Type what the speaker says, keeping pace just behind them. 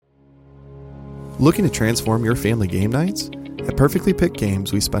Looking to transform your family game nights? At Perfectly Picked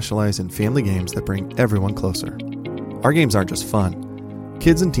Games, we specialize in family games that bring everyone closer. Our games aren't just fun.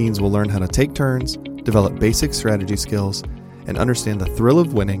 Kids and teens will learn how to take turns, develop basic strategy skills, and understand the thrill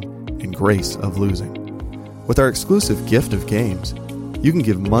of winning and grace of losing. With our exclusive gift of games, you can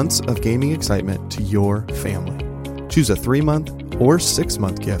give months of gaming excitement to your family. Choose a 3-month or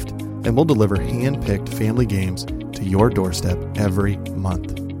 6-month gift, and we'll deliver hand-picked family games to your doorstep every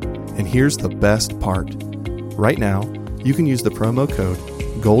month. And here's the best part. Right now, you can use the promo code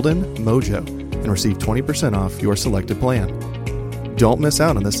GOLDENMOJO and receive 20% off your selected plan. Don't miss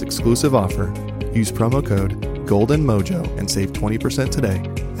out on this exclusive offer. Use promo code GOLDENMOJO and save 20% today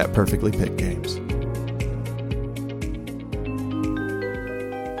at Perfectly Picked Games.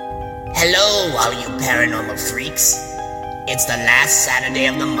 Hello, all you paranormal freaks. It's the last Saturday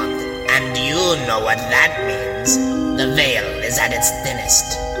of the month, and you know what that means. The veil is at its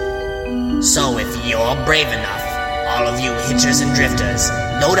thinnest. So if you're brave enough, all of you hitchers and drifters,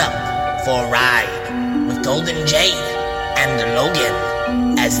 load up for a ride with Golden Jade and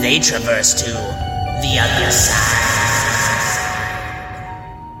Logan as they traverse to the other side.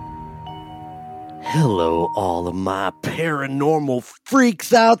 Hello, all of my paranormal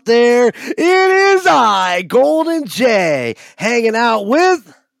freaks out there. It is I, Golden Jay, hanging out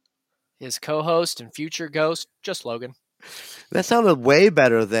with his co-host and future ghost, just Logan. That sounded way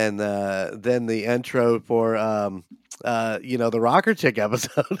better than the intro for the Rocker Chick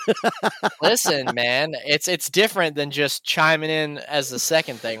episode. Listen, man, it's different than just chiming in as the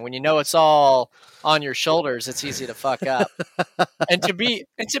second thing. When you know it's all on your shoulders, it's easy to fuck up. And to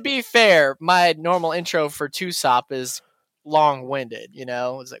be fair, my normal intro for TUSOP is long-winded.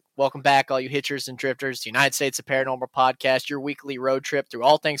 It's like, welcome back, all you hitchers and drifters, to United States of Paranormal Podcast, your weekly road trip through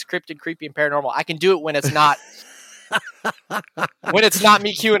all things cryptid, creepy, and paranormal. I can do it when it's not. When it's not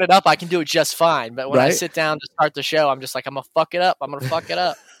me queuing it up, I can do it just fine. But when I sit down to start the show, I'm just like, I'm going to fuck it up. I'm going to fuck it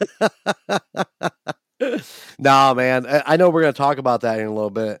up. Nah, man. I know we're going to talk about that in a little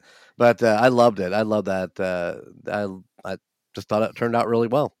bit, but I loved it. I love that. I just thought it turned out really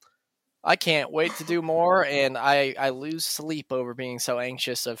well. I can't wait to do more, and I lose sleep over being so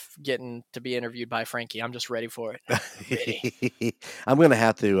anxious of getting to be interviewed by Frankie. I'm just ready for it. I'm going to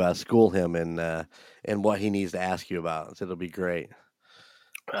have to school him in what he needs to ask you about. So it'll be great.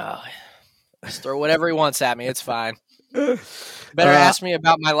 Just throw whatever he wants at me. It's fine. Better ask me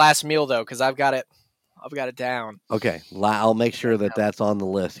about my last meal, though, because I've got it down. Okay. I'll make sure that's on the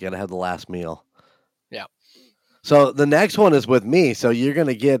list. You got to have the last meal. Yeah. So the next one is with me. So you're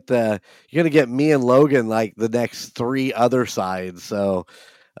gonna get me and Logan like the next 3 other sides. So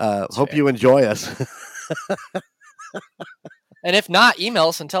hope you enjoy us. And if not, email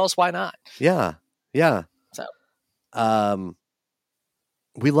us and tell us why not. Yeah. So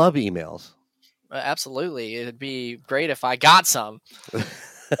we love emails. Absolutely, it'd be great if I got some.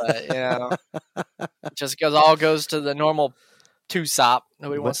 But just because all goes to the normal TUSOP.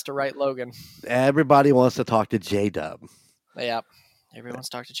 Nobody wants to write Logan. Everybody wants to talk to J-Dub. Yeah, everyone wants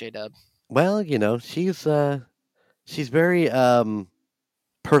to talk to J-Dub. Well, she's very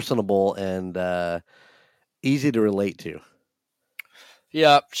personable and easy to relate to.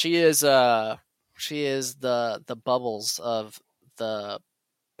 Yeah, she is the Bubbles of the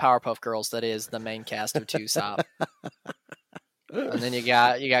Powerpuff Girls that is the main cast of TUSOP. And then you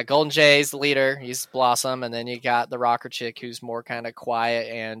got Golden Jay's the leader, he's Blossom, and then you got the Rocker Chick who's more kind of quiet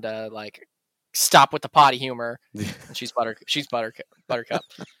and like stop with the potty humor. And she's Buttercup.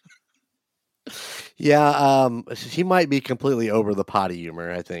 Yeah, she might be completely over the potty humor,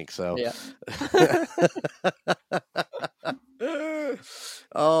 I think so. Yeah.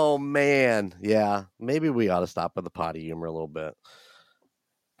 Oh man, yeah. Maybe we ought to stop with the potty humor a little bit.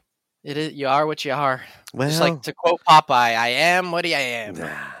 It is. You are what you are. Well, just like to quote Popeye, "I am what I am."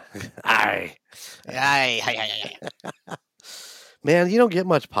 Aye. Man, you don't get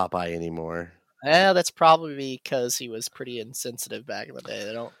much Popeye anymore. Well, that's probably because he was pretty insensitive back in the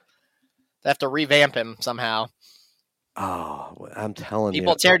day. They have to revamp him somehow. Oh, I'm telling you.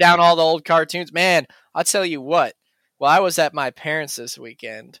 People tear down all the old cartoons. Man, I'll tell you what. Well, I was at my parents' this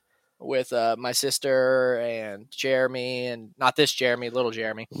weekend with my sister and Jeremy, and not this Jeremy, little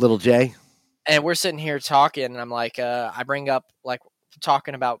Jeremy. Little Jay. And we're sitting here talking, and I'm like, I bring up, like,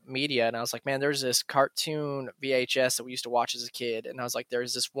 talking about media, and I was like, man, there's this cartoon VHS that we used to watch as a kid, and I was like,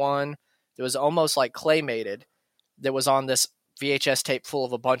 there's this one that was almost like claymated that was on this VHS tape full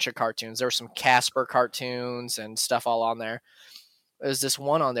of a bunch of cartoons. There were some Casper cartoons and stuff all on there. There's this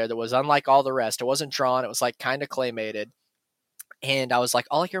one on there that was unlike all the rest. It wasn't drawn. It was like kind of claymated. And I was like,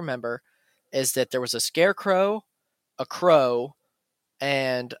 all I can remember is that there was a scarecrow, a crow,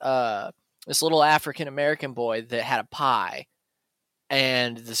 and this little African American boy that had a pie,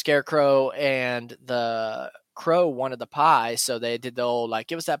 and the Scarecrow and the Crow wanted the pie, so they did the old like,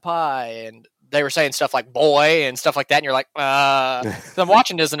 "Give us that pie," and they were saying stuff like "boy" and stuff like that, and you're like, because I'm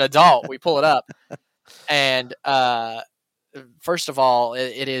watching as an adult. We pull it up, and first of all,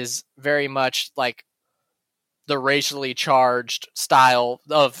 it is very much like the racially charged style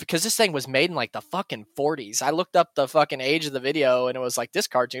of, because this thing was made in like the fucking 40s. I looked up the fucking age of the video, and it was like, this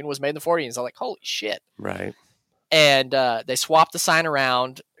cartoon was made in the 40s. I'm like, holy shit. Right. And they swapped the sign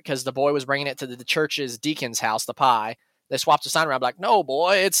around because the boy was bringing it to the church's deacon's house, the pie. They swapped the sign around, like, no,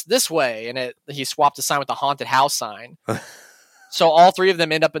 boy, it's this way. And he swapped the sign with the haunted house sign. So all three of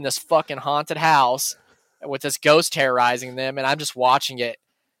them end up in this fucking haunted house with this ghost terrorizing them. And I'm just watching it.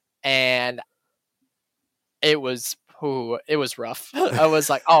 And it was rough. I was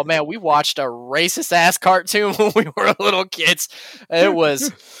like, oh man, we watched a racist ass cartoon when we were little kids. It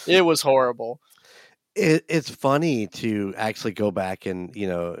was horrible. It's funny to actually go back and,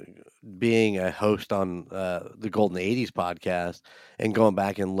 being a host on the Golden 80s podcast and going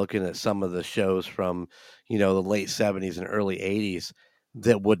back and looking at some of the shows from, the late 70s and early 80s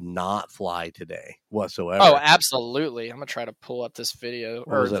that would not fly today whatsoever. Oh, absolutely. I'm going to try to pull up this video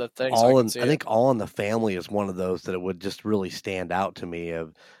or the thing so I can see I think All in the Family is one of those that it would just really stand out to me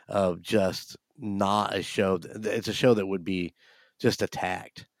of just not a show. It's a show that would be just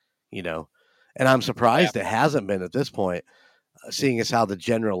attacked, And I'm surprised it hasn't been at this point, seeing as how the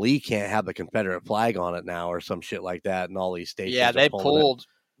General Lee can't have the Confederate flag on it now or some shit like that, and all these stations. Yeah, they pulled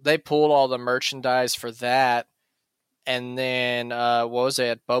all the merchandise for that, and then what was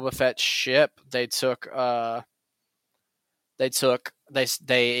it? Boba Fett's ship. They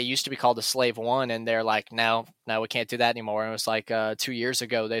it used to be called the Slave One, and they're like, no, we can't do that anymore. And it was like 2 years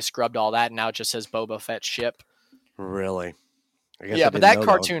ago they scrubbed all that, and now it just says Boba Fett's ship. Really? Yeah, but that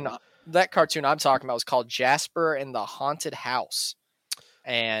cartoon. That cartoon I'm talking about was called Jasper and the Haunted House.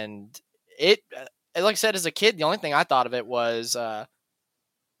 And it, like I said, as a kid, the only thing I thought of it was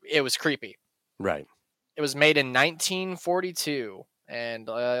creepy. Right. It was made in 1942. And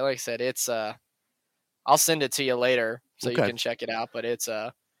like I said, it's, I'll send it to you later so you can check it out. But it's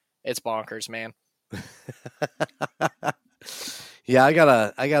bonkers, man. Yeah, I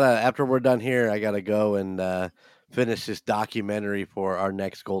gotta, after we're done here, I gotta go and, finish this documentary for our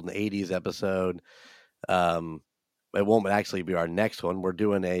next Golden 80s episode. It won't actually be our next one. We're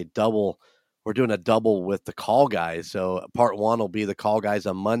doing a double with the Call Guys. So part 1 will be the Call Guys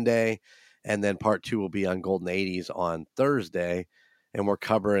on Monday, and then part 2 will be on Golden 80s on Thursday. And we're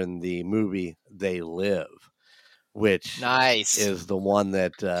covering the movie They Live, which is the one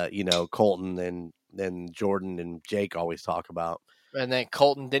that, Colton and Jordan and Jake always talk about. And then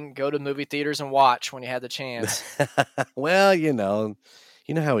Colton didn't go to movie theaters and watch when he had the chance. Well, you know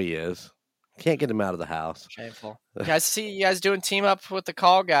how he is. Can't get him out of the house. Shameful. You guys doing team up with the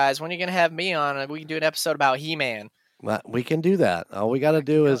Call Guys. When are you going to have me on? We can do an episode about He-Man. Well, we can do that. All we got to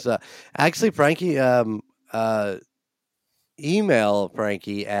do is actually, Frankie, email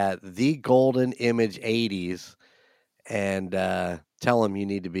Frankie at thegoldenimage80s and tell him you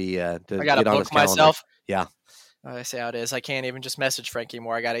need to be I got to book myself. Yeah. I say how it is. I can't even just message Frankie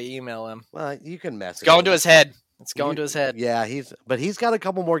anymore. I got to email him. Well, you can message. It's going to his head. It's going to his head. Yeah, he's got a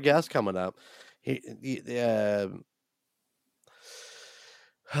couple more guests coming up. I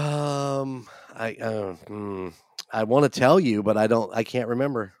want to tell you, but I can't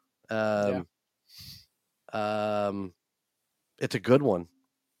remember. It's a good one.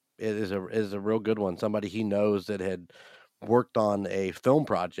 It is a real good one. Somebody he knows that had worked on a film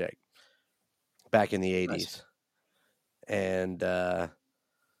project back in the 80s. Nice. And let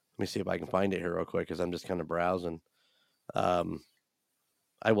me see if I can find it here real quick because I'm just kind of browsing. I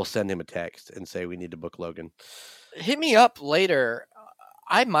will send him a text and say we need to book Logan. Hit me up later.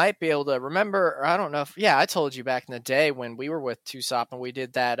 I might be able to remember, or I don't know if, I told you back in the day when we were with Tusop and we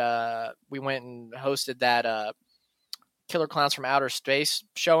did that, we went and hosted that Killer Clowns from Outer Space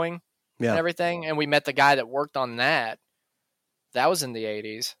showing and everything, and we met the guy that worked on that. That was in the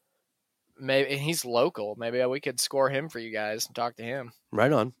 80s. Maybe he's local. Maybe we could score him for you guys and talk to him.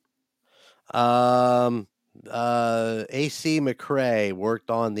 Right on. AC McRae worked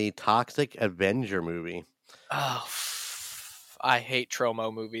on the Toxic Avenger movie. Oh, I hate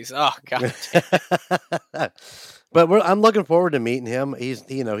Tromo movies. Oh God. But I'm looking forward to meeting him.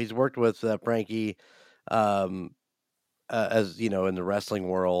 He's worked with Frankie, as in the wrestling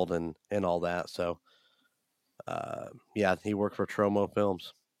world and all that. So, he worked for Tromo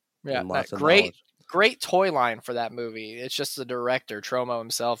Films. Yeah, great toy line for that movie. It's just the director, Tromo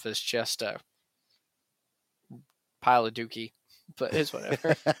himself, is just a pile of dookie, but it's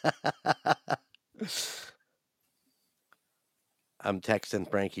whatever. I'm texting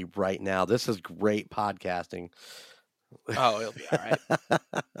Frankie right now. This is great podcasting. Oh, it'll be all right.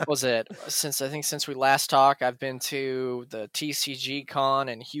 Was it since we last talked? I've been to the TCG Con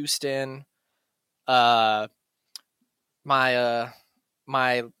in Houston. My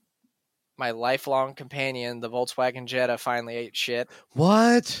my lifelong companion, the Volkswagen Jetta, finally ate shit.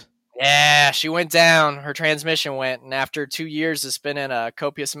 What? Yeah, she went down. Her transmission went, and after 2 years of spending a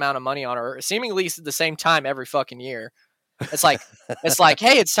copious amount of money on her, seemingly at the same time every fucking year. It's like,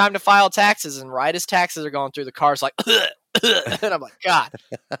 hey, it's time to file taxes, and right as taxes are going through, the car's like, and I'm like, God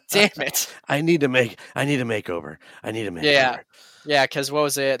damn it! I need a makeover. Yeah, because what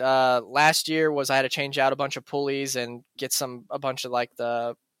was it? Last year I had to change out a bunch of pulleys and get a bunch of like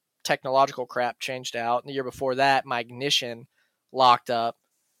the technological crap changed out. And the year before that, my ignition locked up,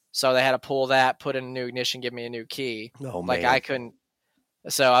 so they had to pull that, put in a new ignition, give me a new key. Oh, like man. I couldn't.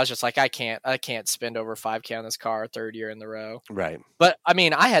 So I was just like, I can't spend over $5,000 on this car, third year in the row. Right. But I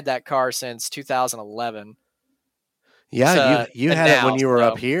mean, I had that car since 2011. Yeah, you had it when you were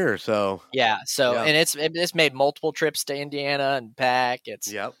up so here, so yeah. So Yeah. and it's made multiple trips to Indiana and back.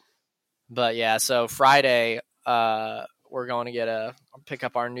 yep. But yeah. So Friday, we're going to pick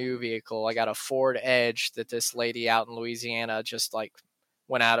up our new vehicle. I got a Ford Edge that this lady out in Louisiana just like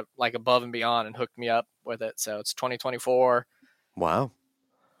went out of like above and beyond and hooked me up with it. So it's 2024. Wow.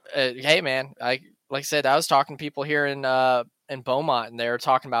 Hey man, like I said, I was talking to people here in Beaumont, and they were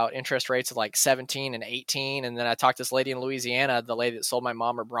talking about interest rates of like 17 and 18. And then I talked to this lady in Louisiana, the lady that sold my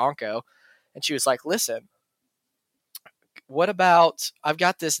mom her Bronco, and she was like, "Listen, what about I've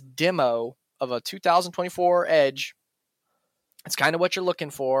got this demo of a 2024 Edge. It's kind of what you're looking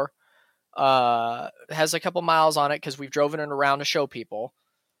for. It has a couple miles on it because we've driven it around to show people.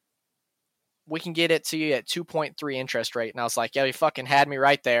 We can get it to you at 2.3 interest rate." And I was like, "Yeah, you fucking had me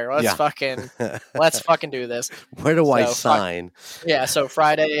right there. Let's fucking do this." Where do I sign? Yeah, so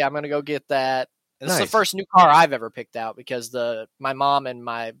Friday I'm gonna go get that. And this is Nice. the first new car I've ever picked out because my mom and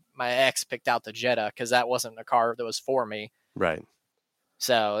my ex picked out the Jetta because that wasn't a car that was for me. Right.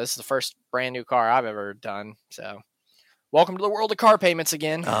 So this is the first brand new car I've ever done. So welcome to the world of car payments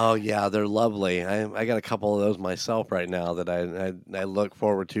again. Oh yeah, they're lovely. I got a couple of those myself right now that I look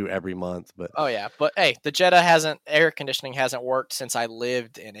forward to every month. But oh yeah, but hey, the Jetta air conditioning hasn't worked since I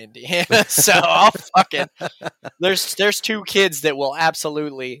lived in Indiana. So I'll fucking there's two kids that will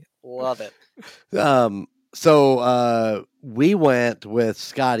absolutely love it. So we went with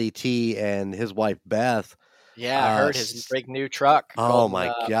Scotty T and his wife Beth. Yeah, I heard his big new truck. Oh my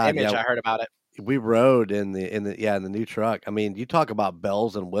God! Image, yeah. I heard about it. We rode in the new truck. I mean, you talk about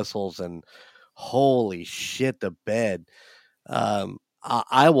bells and whistles and holy shit, the bed.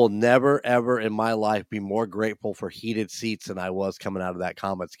 I will never ever in my life be more grateful for heated seats than I was coming out of that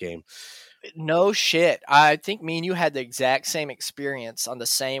Comets game. No shit. I think me and you had the exact same experience on the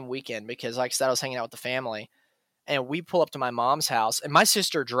same weekend because, like I said, I was hanging out with the family, and we pull up to my mom's house, and my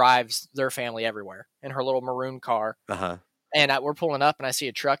sister drives their family everywhere in her little maroon car. Uh-huh. And we're pulling up, and I see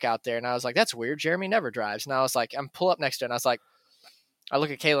a truck out there, and I was like, "That's weird. Jeremy never drives." And I was like, "I'm pull up next to it," and I was like, I look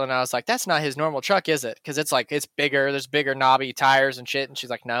at Kayla, and I was like, "That's not his normal truck, is it?" Because it's bigger. There's bigger knobby tires and shit. And she's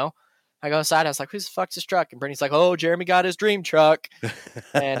like, "No." I go inside. I was like, "Who's the fuck's this truck?" And Brittany's like, "Oh, Jeremy got his dream truck."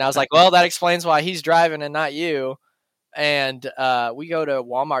 And I was like, "Well, that explains why he's driving and not you." And we go to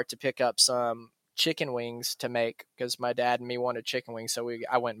Walmart to pick up some chicken wings to make because my dad and me wanted chicken wings. So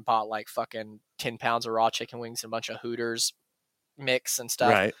I went and bought like fucking 10 pounds of raw chicken wings and a bunch of Hooters mix and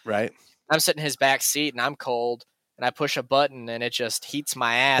stuff. Right. I'm sitting in his back seat and I'm cold. And I push a button and it just heats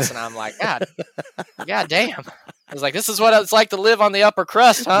my ass. And I'm like, God damn. I was like, this is what it's like to live on the upper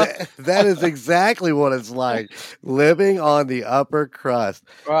crust, huh? That is exactly what it's like, living on the upper crust.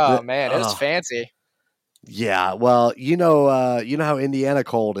 Oh, man, it's fancy. Yeah, well, you know how Indiana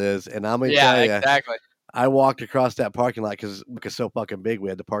cold is, and I'm going to tell you, exactly. I walked across that parking lot because it's so fucking big, we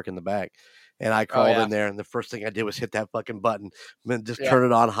had to park in the back. And I crawled in there, and the first thing I did was hit that fucking button, and just turn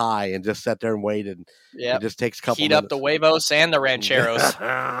it on high, and just sat there and waited. Yeah, it just takes a couple heat minutes. up the Huevos and the Rancheros.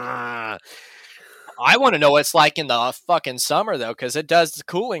 I want to know what it's like in the fucking summer though, because it does the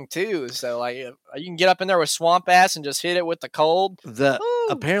cooling too. So like, you can get up in there with swamp ass and just hit it with the cold.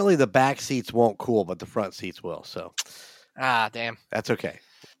 Apparently the back seats won't cool, but the front seats will. So, damn, that's okay.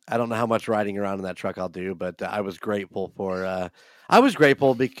 I don't know how much riding around in that truck I'll do, but I was grateful for. I was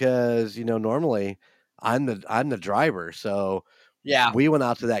grateful because normally I'm the driver, so yeah, we went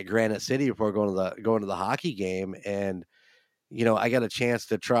out to that Granite City before going to the hockey game, and I got a chance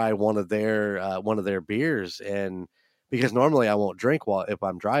to try one of their beers, and because normally I won't drink if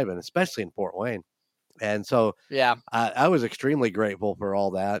I'm driving, especially in Fort Wayne, And so Yeah. I was extremely grateful for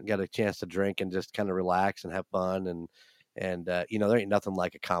all that. Got a chance to drink and just kind of relax and have fun. And there ain't nothing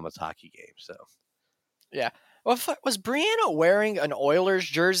like a Comets hockey game. So Yeah. Well, was Brianna wearing an Oilers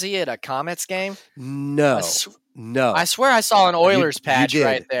jersey at a Comets game? no, I swear I saw an Oilers you patch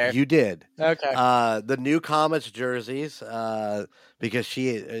right did. there. You did. Okay. The new Comets jerseys, because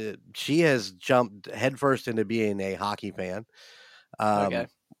she has jumped headfirst into being a hockey fan. Okay.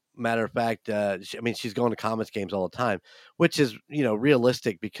 Matter of fact, she's going to Comets games all the time, which is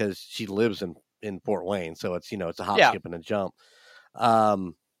realistic because she lives in Fort Wayne, so it's it's a hop, Yeah. skip, and a jump.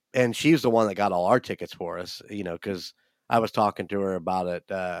 And she's the one that got all our tickets for us, because I was talking to her about it,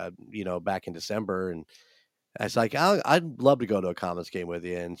 back in December, and I was like, I'd love to go to a Comets game with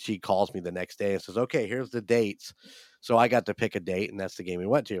you. And she calls me the next day and says, okay, here's the dates. So I got to pick a date, and that's the game we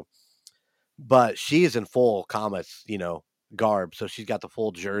went to. But she is in full Comets, garb. So she's got the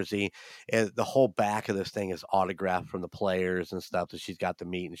full jersey, and the whole back of this thing is autographed from the players and stuff that she's got to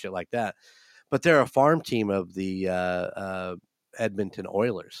meet and shit like that. But they're a farm team of the Edmonton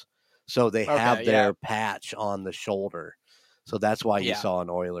Oilers. So they have their patch on the shoulder. So that's why you saw an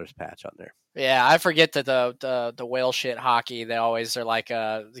Oilers patch on there. Yeah, I forget that the whale shit hockey, they always are like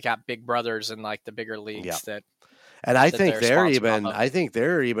they got big brothers in like the bigger leagues that. And I think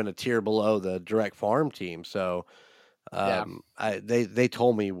they're even a tier below the direct farm team. So they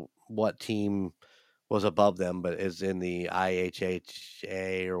told me what team was above them, but is in the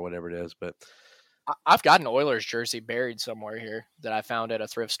IHHA or whatever it is. But I've got an Oilers jersey buried somewhere here that I found at a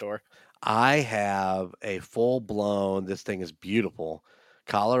thrift store. I have a full-blown, this thing is beautiful,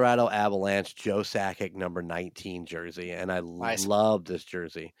 Colorado Avalanche Joe Sakic number 19 jersey, and I love this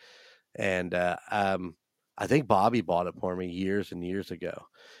jersey. And I think Bobby bought it for me years and years ago.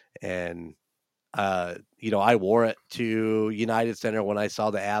 And I wore it to United Center when I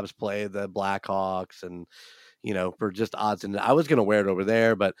saw the Avs play the Blackhawks, and for just odds. And I was going to wear it over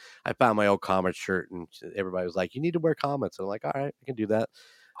there, but I found my old Comets shirt, and everybody was like, you need to wear Comets. And I'm like, all right, I can do that.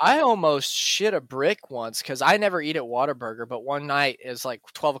 I almost shit a brick once because I never eat at Whataburger, but one night it was like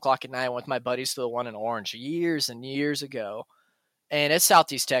 12 o'clock at night. I went with my buddies to the one in Orange years and years ago. And it's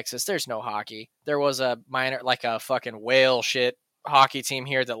Southeast Texas. There's no hockey. There was a minor, like a fucking whale shit hockey team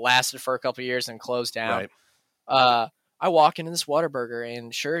here that lasted for a couple of years and closed down. Right. I walk into this Whataburger,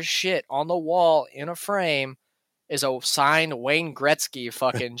 and sure as shit, on the wall in a frame is a signed Wayne Gretzky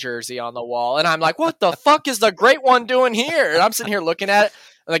fucking jersey on the wall. And I'm like, what the fuck is the great one doing here? And I'm sitting here looking at it.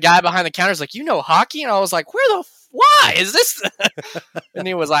 And the guy behind the counter is like, hockey? And I was like, why is this? And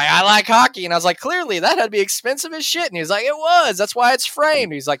he was like, I like hockey. And I was like, clearly that had to be expensive as shit. And he was like, it was. That's why it's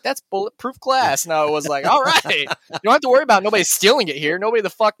framed. He's like, that's bulletproof glass. And I was like, all right. You don't have to worry about nobody stealing it here. Nobody the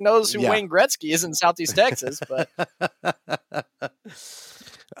fuck knows who Wayne Gretzky is in Southeast Texas. But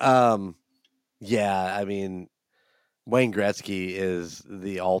I mean, Wayne Gretzky is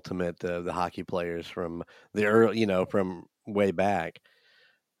the ultimate of the hockey players from the early, from way back.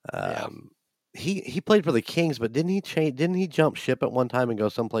 He played for the Kings, but didn't he jump ship at one time and go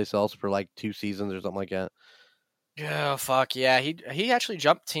someplace else for like 2 seasons or something like that? Oh fuck yeah, he actually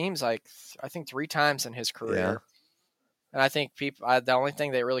jumped teams like I think 3 times in his career. Yeah. And I think the only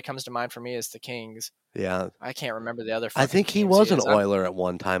thing that really comes to mind for me is the Kings. Yeah, I can't remember the other. I think he was an Oiler at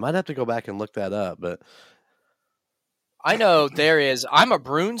one time. I'd have to go back and look that up, but I know there is. I'm a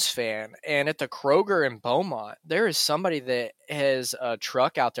Bruins fan, and at the Kroger in Beaumont, there is somebody that has a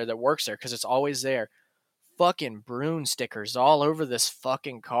truck out there that works there because it's always there. Fucking Bruins stickers all over this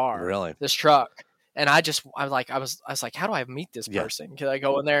fucking car. Really? This truck. And I was like, how do I meet this person? Can I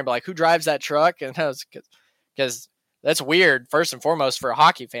go in there and be like, who drives that truck? And I was, because that's weird, first and foremost, for a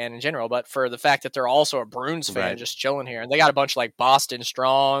hockey fan in general, but for the fact that they're also a Bruins fan just chilling here. And they got a bunch of like Boston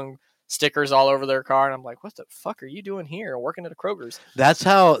Strong stickers all over their car, and I'm like, what the fuck are you doing here working at a Kroger's? That's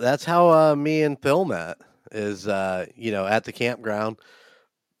how me and Phil met, is at the campground.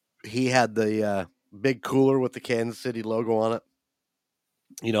 He had the big cooler with the Kansas City logo on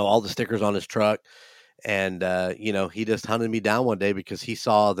it, all the stickers on his truck, and he just hunted me down one day because he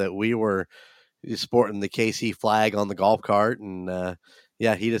saw that we were sporting the KC flag on the golf cart, and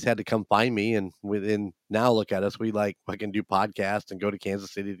he just had to come find me. And within now, look at us. We like fucking do podcasts and go to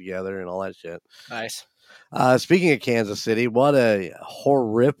Kansas City together and all that shit. Nice. Speaking of Kansas City, what a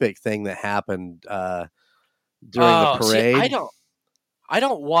horrific thing that happened during the parade. See, I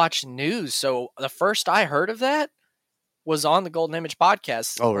don't watch news, so the first I heard of that was on the Golden Image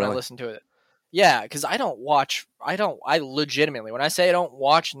podcast. Oh, really? When I listened to it. Yeah, because I legitimately, when I say I don't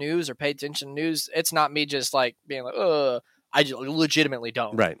watch news or pay attention to news, it's not me just like being like, I legitimately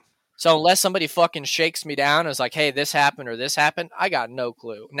don't. Right. So unless somebody fucking shakes me down and is like, hey, this happened or this happened, I got no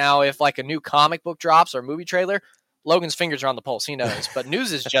clue. Now, if like a new comic book drops or a movie trailer, Logan's fingers are on the pulse. He knows. But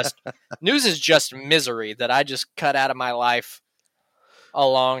news is just misery that I just cut out of my life a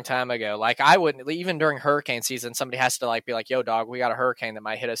long time ago. Like I wouldn't, even during hurricane season, somebody has to like be like, yo, dog, we got a hurricane that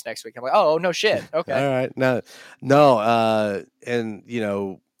might hit us next week. I'm like, oh, no shit. Okay. All right. No.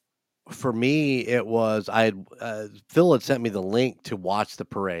 And for me, it was Phil had sent me the link to watch the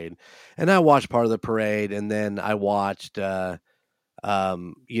parade, and I watched part of the parade, and then I watched the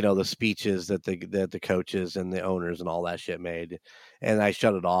speeches that the coaches and the owners and all that shit made, and I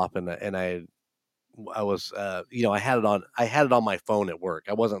shut it off, and I was I had it on my phone at work.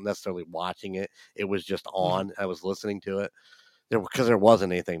 I wasn't necessarily watching it; it was just on. I was listening to it because there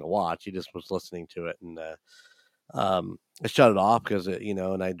wasn't anything to watch. You just was listening to it, and I shut it off because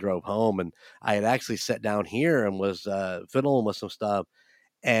and I drove home, and I had actually sat down here and was fiddling with some stuff,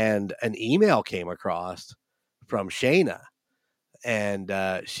 and an email came across from Shayna, and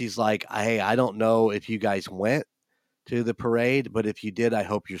she's like, "Hey, I don't know if you guys went to the parade, but if you did, I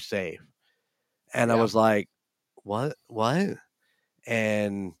hope you're safe." And I was like, "What?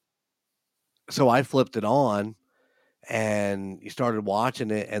 And so I flipped it on, and you started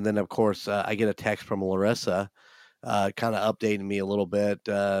watching it, and then of course I get a text from Larissa. Kind of updating me a little bit.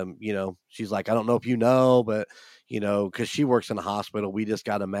 She's like, I don't know if but because she works in a hospital, we just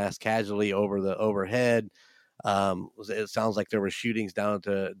got a mass casualty overhead. It sounds like there were shootings down at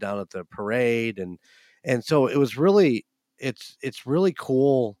the parade, and so it was really, it's really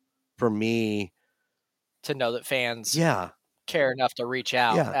cool for me to know that fans yeah care enough to reach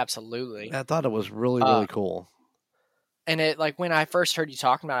out. Yeah. Absolutely. I thought it was really cool. And it, like, when I first heard you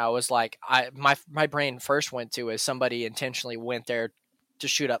talking about it, I was like, my brain first went to is somebody intentionally went there to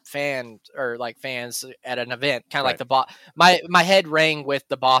shoot up fans at an event, kind of like my head rang with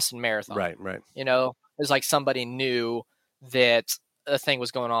the Boston Marathon. Right. It was like somebody knew that a thing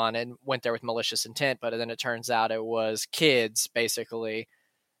was going on and went there with malicious intent, but then it turns out it was kids basically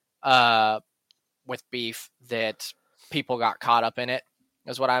with beef that people got caught up in it.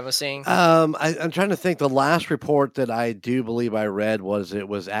 Is what I was seeing. I'm trying to think. The last report that I do believe I read was it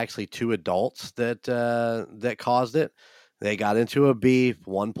was actually 2 adults that caused it. They got into a beef.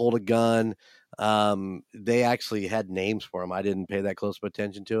 One pulled a gun. They actually had names for them. I didn't pay that close of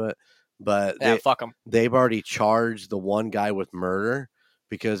attention to it, but fuck them. They've already charged the one guy with murder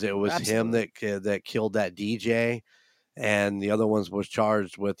because it was him that killed that DJ, and the other ones was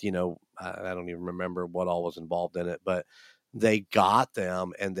charged with I don't even remember what all was involved in it, but they got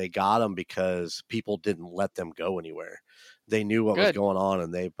them, and they got them because people didn't let them go anywhere. They knew what was going on,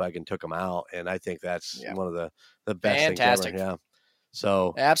 and they fucking took them out. And I think that's one of the best things ever. Yeah.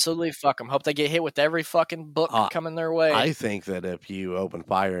 So absolutely, fuck them. Hope they get hit with every fucking book coming their way. I think that if you open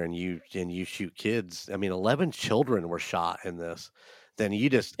fire and you shoot kids, 11 children were shot in this. Then you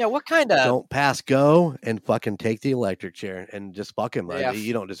just what kind of don't pass go and fucking take the electric chair and just fuck him.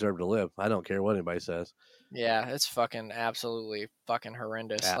 You don't deserve to live. I don't care what anybody says. Yeah, it's fucking absolutely fucking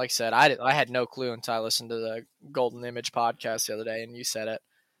horrendous. Yeah. Like I said, I had no clue until I listened to the Golden Image podcast the other day, and you said it.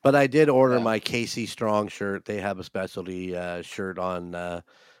 But I did order my Casey Strong shirt. They have a specialty shirt on the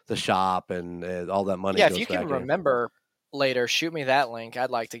shop, and all that money. Yeah, goes if you back can remember later, shoot me that link. I'd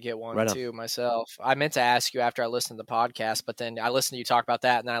like to get one too myself. I meant to ask you after I listened to the podcast, but then I listened to you talk about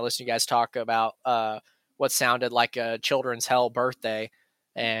that, and then I listened to you guys talk about what sounded like a children's hell birthday,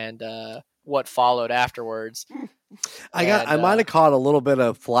 and what followed afterwards. I might have caught a little bit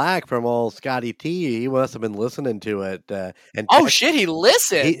of flack from old Scotty T. He must have been listening to it. Shit, he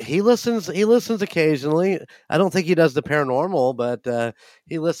listened. He listens. He listens occasionally. I don't think he does the paranormal, but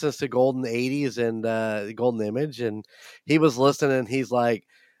he listens to Golden 80s and Golden Image, and he was listening. And he's like,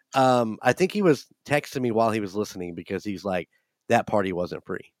 I think he was texting me while he was listening because he's like, that party wasn't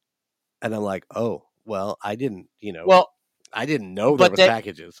free, and I'm like, oh well, I didn't. I didn't know there were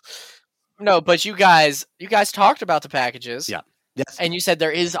packages. No, but you guys talked about the packages. Yeah. Yes. And you said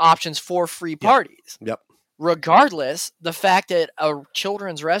there is options for free parties. Yep. Regardless, the fact that a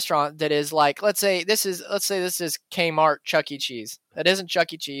children's restaurant that is like, let's say this is Kmart Chuck E. Cheese. That isn't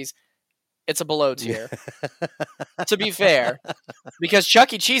Chuck E. Cheese. It's a below tier. To be fair, because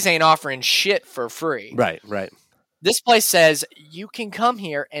Chuck E. Cheese ain't offering shit for free. Right. This place says you can come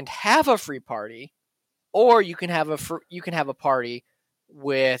here and have a free party, or you can have a party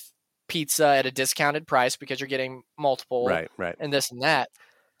with pizza at a discounted price because you're getting multiple, right, and this and that.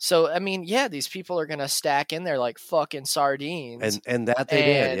 So these people are gonna stack in there like fucking sardines, and that they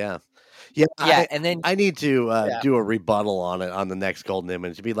did, yeah. Yeah, Yeah, and then I need to yeah, do a rebuttal on it on the next golden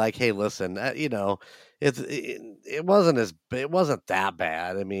image to be like, hey, listen, it wasn't it wasn't that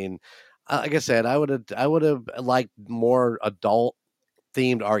bad. I mean, like I said, I would have liked more adult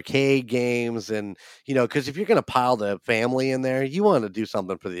themed arcade games, and because if you're going to pile the family in there, you want to do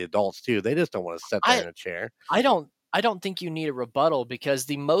something for the adults too. They just don't want to sit there I in a chair. I don't think you need a rebuttal because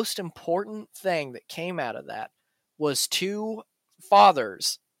the most important thing that came out of that was two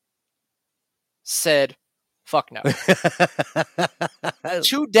fathers said, "Fuck no."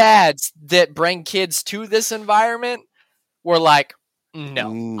 Two dads that bring kids to this environment were like, "No,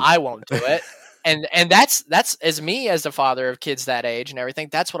 Mm. I won't do it." And that's as me as the father of kids that age and everything.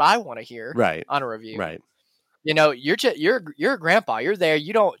 That's what I want to hear Right, on a review. right. You're a grandpa. You're there.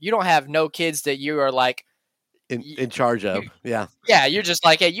 You don't have no kids that you are like In charge of, yeah. yeah, you're just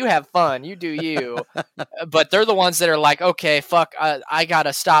like, hey, you have fun, you do you. But they're the ones that are like, okay, fuck, I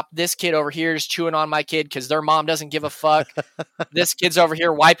gotta stop. This kid over here is chewing on my kid because their mom doesn't give a fuck. This kid's over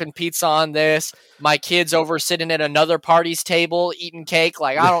here wiping pizza on this. My kid's over sitting at another party's table eating cake.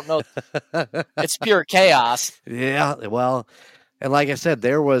 Like, I don't know. It's pure chaos. Yeah, well, and like I said,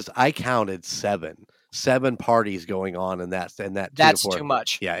 I counted seven parties going on in that 2 to That's 4. too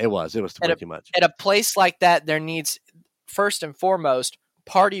much. Yeah, it was way too much. At a place like that, there needs, first and foremost,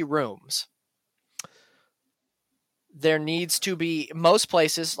 party rooms. There needs to be, most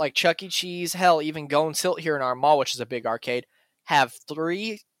places like Chuck E. Cheese, hell, even Going Silt here in our mall, which is a big arcade, have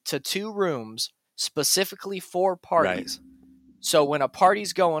 3 to 2 rooms specifically for parties. Right. So when a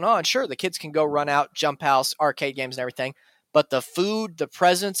party's going on, sure, the kids can go run out, jump house, arcade games and everything, but the food, the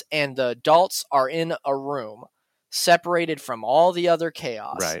presents, and the adults are in a room separated from all the other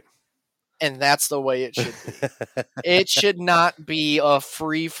chaos. Right. And that's the way it should be. It should not be a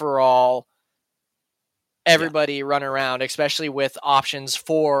free-for-all, everybody running around, especially with options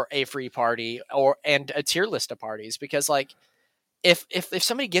for a free party and a tier list of parties. Because like, if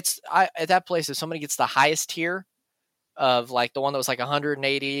somebody gets at that place, if somebody gets the highest tier of like the one that was like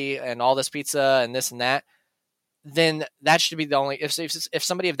 180 and all this pizza and this and that, then that should be the only. If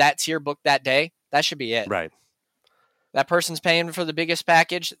somebody of that tier booked that day, that should be it. Right. That person's paying for the biggest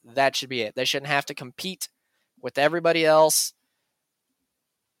package. That should be it. They shouldn't have to compete with everybody else.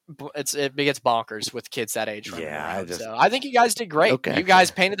 It gets bonkers with kids that age. Yeah, so I think you guys did great. Okay. You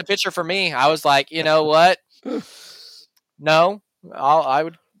guys painted the picture for me. I was like, you know what? No,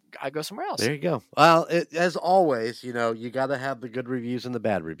 I'd go somewhere else. There you go. Well, as always, you got to have the good reviews and the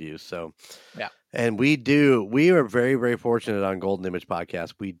bad reviews. So yeah, and we are very, very fortunate on Golden Image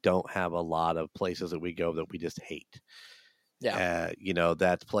Podcast. We don't have a lot of places that we go that we just hate. Yeah.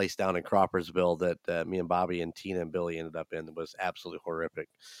 That place down in Crawfordsville that me and Bobby and Tina and Billy ended up in was absolutely horrific.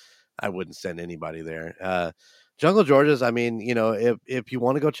 I wouldn't send anybody there. Jungle George's, I mean, if you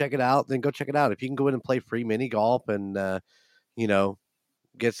want to go check it out, then go check it out. If you can go in and play free mini golf and,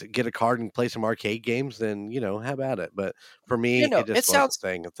 get a card and play some arcade games, then, have at it. But for me, it just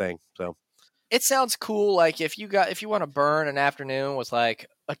wasn't a thing. So it sounds cool. Like if you want to burn an afternoon with like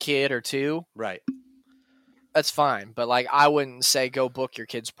a kid or two, right. That's fine, but like I wouldn't say go book your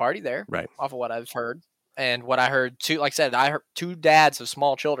kid's party there. Right. Off of what I've heard and what I heard too. Like I said, I heard 2 dads of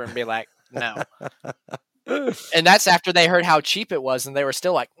small children be like, "No," and that's after they heard how cheap it was, and they were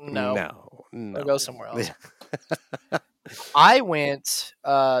still like, "No, I'll go somewhere else." I went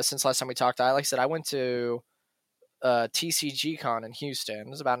since last time we talked. Like I said, I went to TCG Con in Houston. It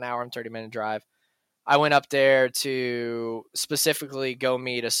was about an hour and 30-minute drive. I went up there to specifically go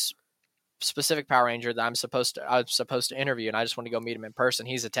meet a specific Power Ranger that I'm supposed to interview, and I just want to go meet him in person.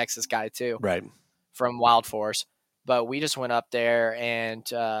 He's a Texas guy too, right, from Wild Force. But we just went up there, and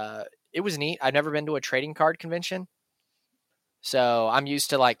it was neat. I've never been to a trading card convention, so I'm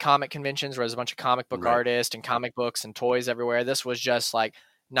used to like comic conventions where there's a bunch of comic book artists and comic books and toys everywhere. This was just like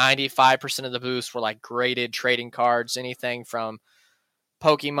 95% of the booths were like graded trading cards, anything from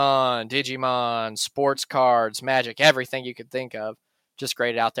Pokemon, Digimon, sports cards, Magic, everything you could think of. Just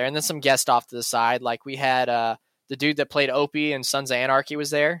graded out there, and then some guests off to the side. Like we had the dude that played Opie in Sons of Anarchy was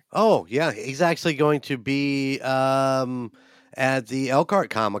there. Oh yeah, he's actually going to be at the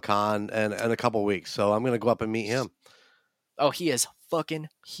Elkhart Comic-Con in a couple weeks, so I'm going to go up and meet him. Oh, he is fucking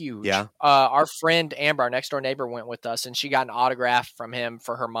huge. Yeah. Our friend Amber, our next door neighbor, went with us, and she got an autograph from him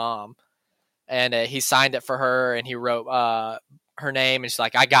for her mom, and he signed it for her, and he wrote her name, and she's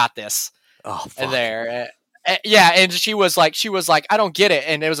like, "I got this." Oh, fuck. And there. Yeah, and she was like, I don't get it,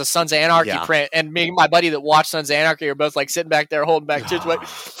 and it was a Sons of Anarchy print, and me and my buddy that watched Sons of Anarchy are both like sitting back there holding back tears, like,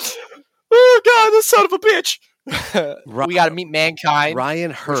 oh god, this son of a bitch. We got to meet Mankind.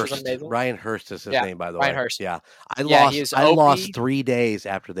 Ryan which was Hurst. amazing. Ryan Hurst is his Yeah, name, by the Ryan way. Hurst. Yeah, he is I lost Opie. 3 days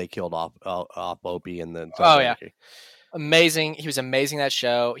after they killed off Opie and the Sons Oh of yeah, Anarchy. amazing. He was amazing that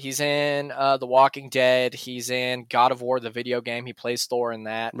show. He's in The Walking Dead. He's in God of War, the video game. He plays Thor in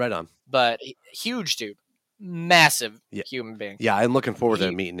that. Right on. But huge dude, massive Yeah. human being. Yeah, I'm looking forward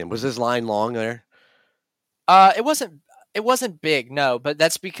to meeting him. Was his line long there? It wasn't big, no, but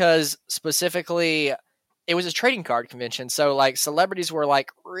that's because specifically it was a trading card convention, so like celebrities were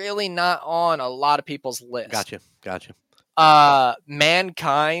like really not on a lot of people's list. Gotcha.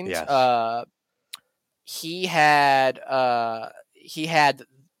 Mankind, Yes. he had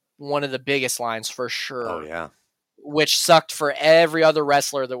one of the biggest lines for sure. Oh yeah. Which sucked for every other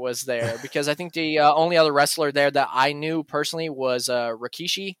wrestler that was there because I think the only other wrestler there that I knew personally was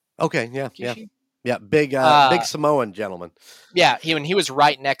Rikishi. Okay, yeah, Rikishi? yeah. Big Samoan gentleman. Yeah, he was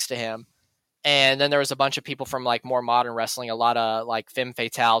right next to him. And then there was a bunch of people from like more modern wrestling, a lot of like femme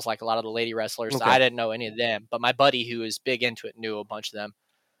fatales, like a lot of the lady wrestlers. Okay. I didn't know any of them, but my buddy who is big into it knew a bunch of them.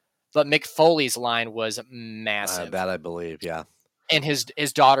 But Mick Foley's line was massive. That I believe, yeah. And his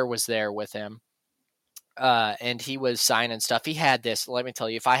daughter was there with him. And he was signing stuff. He had this, let me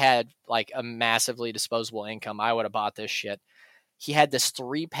tell you, if I had like a massively disposable income, I would have bought this shit. He had this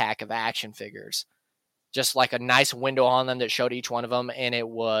 3-pack of action figures, just like a nice window on them that showed each one of them. And it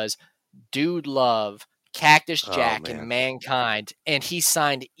was Dude Love, Cactus Jack, and Mankind. And he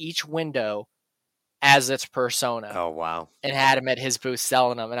signed each window as its persona. Oh, wow. And had him at his booth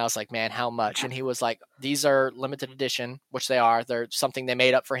selling them. And I was like, man, how much? And he was like, these are limited edition, which they are. They're something they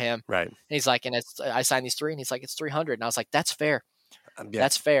made up for him. Right. And he's like, and I signed these 3. And he's like, it's 300. And I was like, that's fair. Yeah.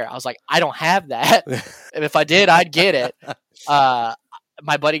 That's fair. I was like, I don't have that. If I did, I'd get it.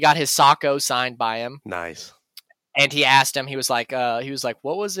 My buddy got his Sacco signed by him. Nice. And he asked him, he was like,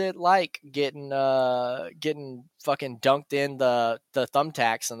 what was it like getting fucking dunked in the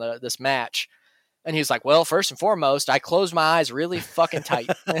thumbtacks in this match? And he was like, well, first and foremost, I closed my eyes really fucking tight.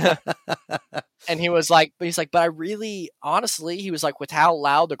 And he's like, but I really, honestly, he was like, with how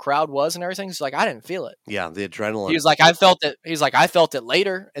loud the crowd was and everything, he's like, I didn't feel it. Yeah, the adrenaline. He was like, I felt it. He's like, I felt it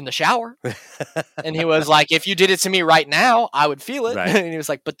later in the shower. And he was like, if you did it to me right now, I would feel it. Right. And he was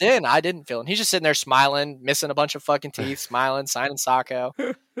like, but then I didn't feel it. And he's just sitting there smiling, missing a bunch of fucking teeth, smiling, signing Sacco.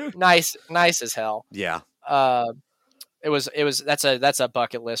 Nice as hell. Yeah. That's a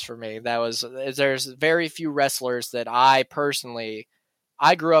bucket list for me. There's very few wrestlers that I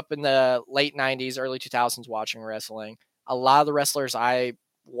grew up in the late 90s, early 2000s watching wrestling. A lot of the wrestlers I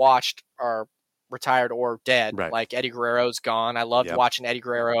watched are retired or dead. Right. Like Eddie Guerrero's gone. I loved watching Eddie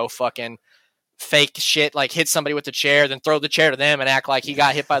Guerrero fucking fake shit, like hit somebody with the chair, then throw the chair to them and act like he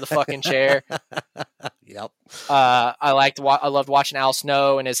got hit by the fucking chair. Yep. I loved watching Al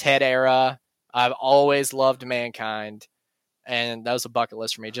Snow in his head era. I've always loved Mankind. And that was a bucket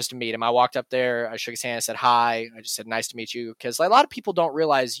list for me, just to meet him. I walked up there, I shook his hand, I said hi. I just said, nice to meet you. Because a lot of people don't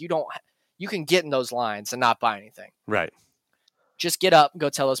realize you can get in those lines and not buy anything. Right. Just get up and go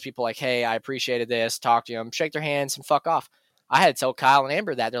tell those people, like, hey, I appreciated this. Talk to them, shake their hands, and fuck off. I had to tell Kyle and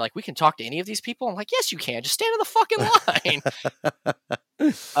Amber that. They're like, we can talk to any of these people? I'm like, yes, you can. Just stand in the fucking line.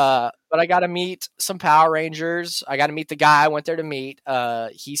 But I got to meet some Power Rangers. I got to meet the guy I went there to meet.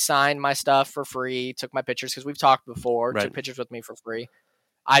 He signed my stuff for free, took my pictures because we've talked before, took pictures with me for free.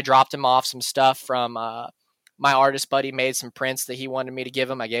 I dropped him off some stuff from my artist buddy, made some prints that he wanted me to give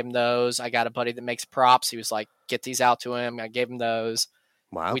him. I gave him those. I got a buddy that makes props. He was like, get these out to him. I gave him those.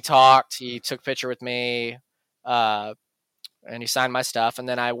 Wow. We talked. He took a picture with me. And he signed my stuff. And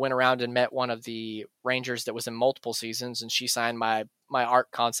then I went around and met one of the Rangers that was in multiple seasons, and she signed my art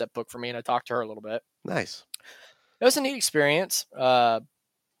concept book for me, and I talked to her a little bit. Nice. It was a neat experience.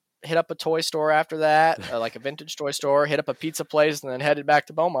 Hit up a toy store after that, like a vintage toy store, hit up a pizza place, and then headed back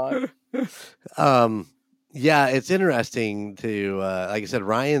to Beaumont. Yeah, it's interesting to, like I said,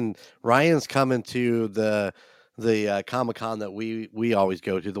 Ryan's coming to the Comic-Con that we always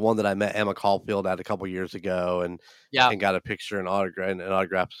go to, the one that I met Emma Caulfield at a couple years ago and got a picture and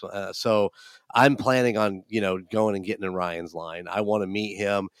autographs. So I'm planning on, going and getting in Ryan's line. I want to meet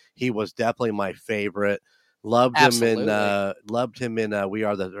him. He was definitely my favorite. Loved him in We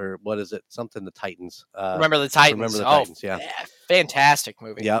Are the Titans. Remember the Titans. Titans, yeah. Fantastic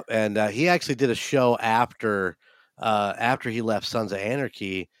movie. Yep. And he actually did a show after he left Sons of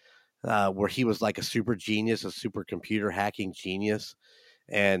Anarchy, where he was like a super genius, a super computer hacking genius,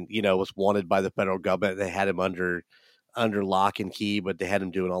 and was wanted by the federal government. They had him under lock and key, but they had him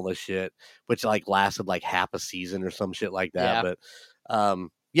doing all this shit, which like lasted like half a season or some shit like that. Yeah. But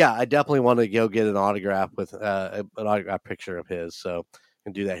yeah, I definitely want to go get an autograph with an autograph picture of his. So I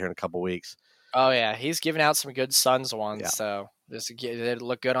can do that here in a couple weeks. Oh yeah, he's giving out some good Suns ones, Yeah. so they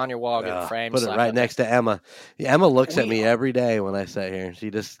look good on your wall. Get a frame, Put it slap right up next to Emma. Yeah, Emma looks at We- me every day when I sit here. She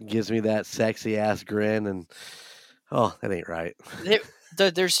just gives me that sexy ass grin, and oh, that ain't right.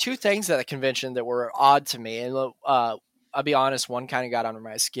 There's two things at the convention that were odd to me, and I'll be honest, one kind of got under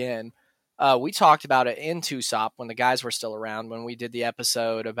my skin. We talked about it in Tucson when the guys were still around, when we did the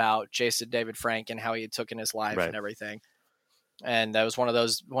episode about Jason David Frank and how he had taken his life and everything. And that was one of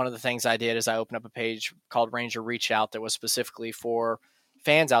the things I did is I opened up a page called Ranger Reach Out that was specifically for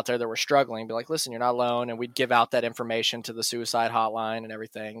fans out there that were struggling. Be like, listen, you're not alone. And we'd give out that information to the suicide hotline and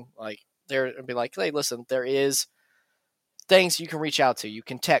everything. Like, there'd be like, hey, listen, there is things you can reach out to. You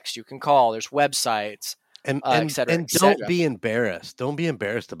can text, you can call, there's websites, And et cetera, and et cetera. don't be embarrassed. Don't be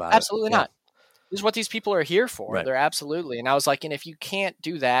embarrassed about Absolutely it. not. This is what these people are here for. Right. They're absolutely. And I was like, and if you can't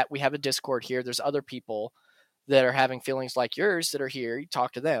do that, we have a Discord here. There's other people that are having feelings like yours that are here. You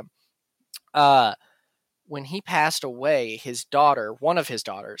talk to them. When he passed away, his daughter, one of his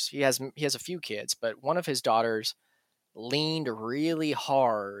daughters, he has a few kids, but one of his daughters leaned really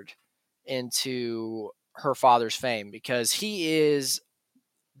hard into her father's fame because he is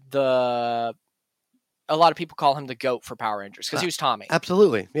a lot of people call him the GOAT for Power Rangers because he was Tommy.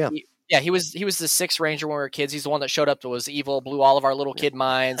 Absolutely. Yeah. He was the sixth Ranger when we were kids. He's the one that showed up that was evil, blew all of our little kid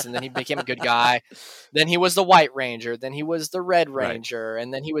minds, and then he became a good guy. Then he was the White Ranger. Then he was the Red Ranger.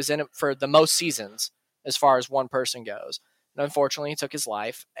 And then he was in it for the most seasons as far as one person goes. And unfortunately, he took his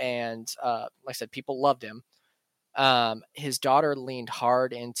life. And like I said, people loved him. His daughter leaned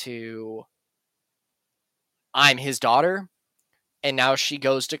hard into, I'm his daughter. And now she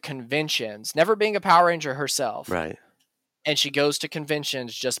goes to conventions, never being a Power Ranger herself. Right. And she goes to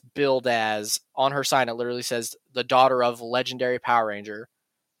conventions just billed as, on her sign, it literally says, the daughter of legendary Power Ranger,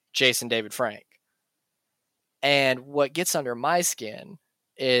 Jason David Frank. And what gets under my skin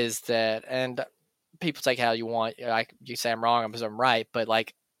is that, and people take how you want, you say I'm wrong, I'm right, but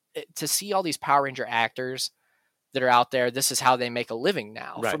like, to see all these Power Ranger actors that are out there, this is how they make a living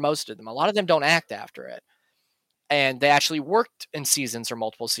now for most of them. A lot of them don't act after it. And they actually worked in seasons or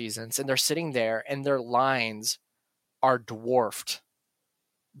multiple seasons, and they're sitting there, and their lines are dwarfed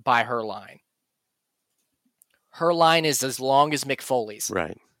by her line. Her line is as long as Mick Foley's.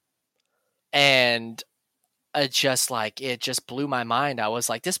 Right. And it just blew my mind. I was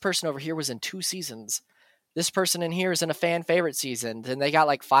like, this person over here was in 2 seasons. This person in here is in a fan favorite season. Then they got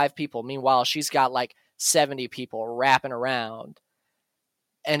like 5 people. Meanwhile, she's got like 70 people wrapping around.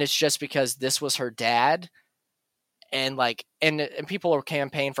 And it's just because this was her dad. And like, and people are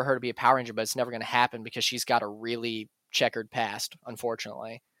campaigning for her to be a Power Ranger, but it's never going to happen because she's got a really checkered past,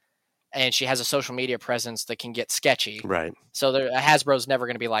 unfortunately. And she has a social media presence that can get sketchy. Right. So Hasbro's never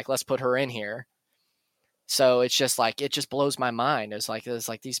going to be like, let's put her in here. So it's just like, it just blows my mind. It's like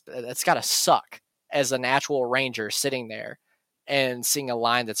it's got to suck as an actual Ranger sitting there and seeing a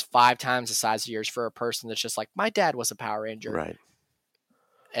line that's 5 times the size of yours for a person that's just like, my dad was a Power Ranger. Right.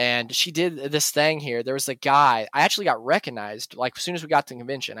 And she did this thing here. There was a guy, I actually got recognized. Like, as soon as we got to the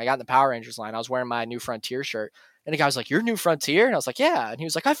convention, I got in the Power Rangers line. I was wearing my New Frontier shirt. And the guy was like, you're New Frontier? And I was like, yeah. And he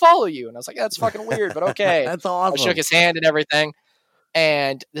was like, I follow you. And I was like, that's fucking weird, but okay. That's awesome. I shook his hand and everything.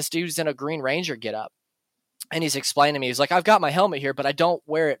 And this dude's in a Green Ranger getup. And he's explaining to me, he's like, I've got my helmet here, but I don't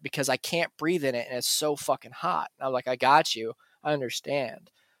wear it because I can't breathe in it. And it's so fucking hot. And I'm like, I got you. I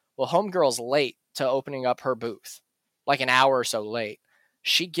understand. Well, Homegirl's late to opening up her booth, like an hour or so late.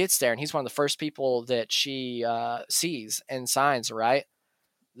 She gets there, and he's one of the first people that she sees and signs, right?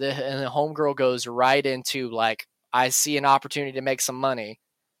 And the homegirl goes right into, like, I see an opportunity to make some money.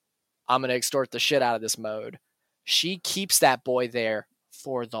 I'm going to extort the shit out of this mode. She keeps that boy there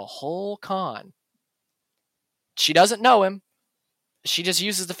for the whole con. She doesn't know him. She just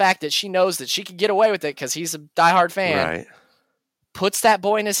uses the fact that she knows that she could get away with it because he's a diehard fan. Right. Puts that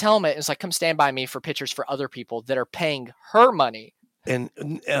boy in his helmet and is like, come stand by me for pictures for other people that are paying her money. And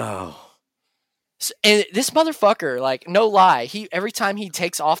this motherfucker, like, no lie, every time he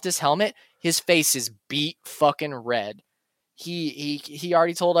takes off this helmet, his face is beat fucking red. He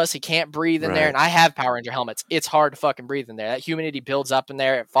already told us he can't breathe in there, and I have Power Ranger helmets. It's hard to fucking breathe in there. That humidity builds up in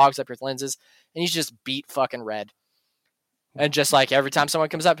there, it fogs up your lenses, and he's just beat fucking red. And just like every time someone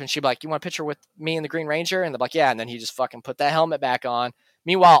comes up and she'd be like, you want a picture with me and the Green Ranger? And they're like, yeah. And then he just fucking put that helmet back on.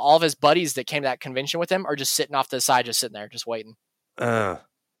 Meanwhile, all of his buddies that came to that convention with him are just sitting off to the side, just sitting there, just waiting. And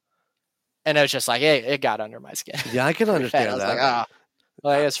it was just like, hey, it got under my skin. Yeah, I can understand that. Like,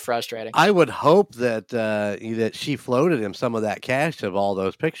 well, it's frustrating. I would hope that that she floated him some of that cash of all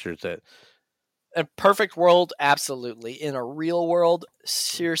those pictures. A perfect world, absolutely. In a real world,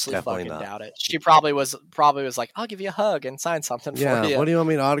 seriously, Definitely fucking not. doubt it. She probably was like, "I'll give you a hug and sign something Yeah, for you." what do you want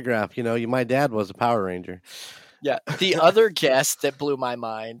me to autograph? My dad was a Power Ranger. Yeah. The other guest that blew my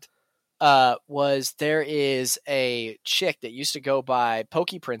mind was there is a chick that used to go by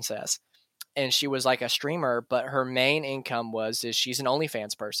Pokey Princess, and she was like a streamer, but her main income is she's an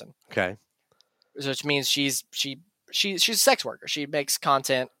OnlyFans person, Okay. which means she's a sex worker. She makes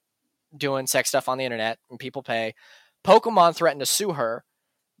content doing sex stuff on the internet, and people pay. Pokemon threatened to sue her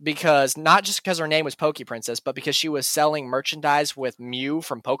because not just because her name was Pokey Princess, but because she was selling merchandise with Mew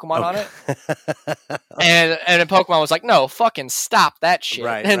from Pokemon on it. And then Pokemon was like, no, fucking stop that shit.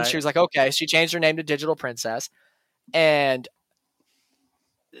 Right, and right. she was like, okay. She changed her name to Digital Princess. And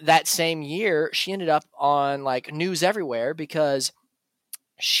that same year, she ended up on like news everywhere because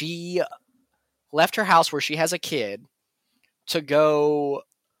she left her house where she has a kid to go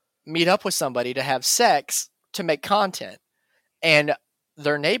meet up with somebody to have sex to make content. And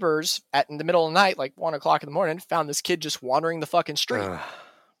their neighbors in the middle of the night, like 1:00 in the morning, found this kid just wandering the fucking street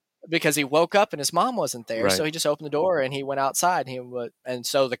because he woke up and his mom wasn't there. Right. So he just opened the door and he went outside. And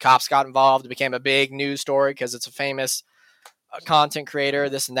so the cops got involved. It became a big news story because it's a famous content creator,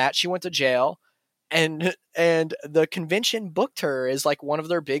 this and that. She went to jail, and the convention booked her as like one of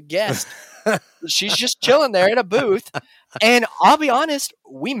their big guests. She's just chilling there in a booth. And I'll be honest,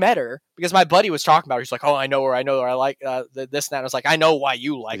 we met her because my buddy was talking about her. He's like, oh, I know her. I like this and that. I was like, I know why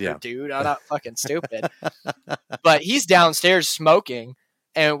you like her, dude. I'm not fucking stupid. But he's downstairs smoking,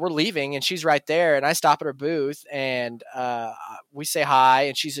 and we're leaving, and she's right there. And I stop at her booth, and we say hi,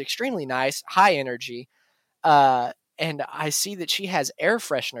 and she's extremely nice, high energy. And I see that she has air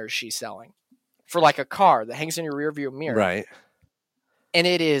fresheners she's selling for like a car that hangs in your rearview mirror. Right. And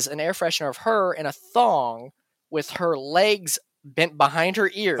it is an air freshener of her in a thong with her legs bent behind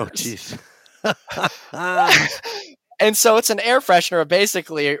her ears. Oh, jeez. And so it's an air freshener of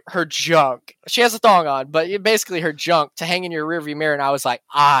basically her junk. She has a thong on, but basically her junk to hang in your rearview mirror. And I was like,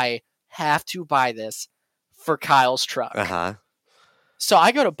 I have to buy this for Kyle's truck. Uh-huh. So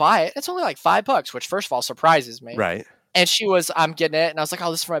I go to buy it. It's only like $5, which first of all surprises me. Right. And I'm getting it. And I was like,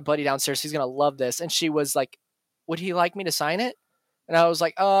 oh, this is for my buddy downstairs. He's going to love this. And she was like, would he like me to sign it? And I was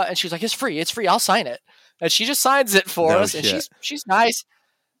like, and she was like, it's free. I'll sign it. And she just signs it for us. Shit. And she's nice.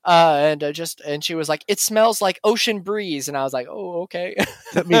 And she was like, it smells like ocean breeze. And I was like, oh, okay.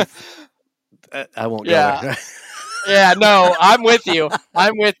 That means I won't go there. Yeah, no, I'm with you.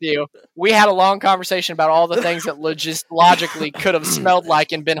 We had a long conversation about all the things that logically could have smelled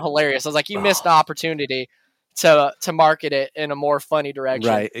like and been hilarious. I was like, you missed an opportunity to market it in a more funny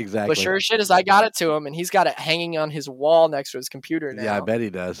direction. Right, exactly. But sure as shit as I got it to him, and he's got it hanging on his wall next to his computer now. Yeah, I bet he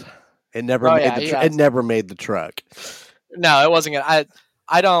does. It never it never made the truck. No, it wasn't gonna.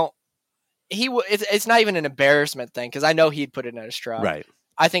 I don't. It's not even an embarrassment thing because I know he'd put it in his truck. Right.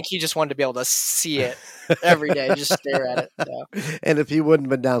 I think he just wanted to be able to see it every day, just stare at it. So. And if he wouldn't have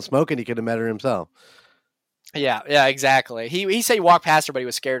been down smoking, he could have met her himself. Yeah, exactly. He said he walked past her, but he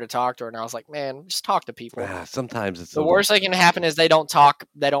was scared to talk to her. And I was like, man, just talk to people. Sometimes it's the worst that can happen is they don't talk.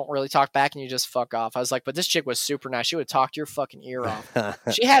 They don't really talk back, and you just fuck off. I was like, but this chick was super nice. She would talk your fucking ear off.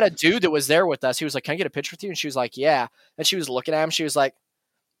 She had a dude that was there with us. He was like, can I get a picture with you? And she was like, yeah. And she was looking at him. She was like,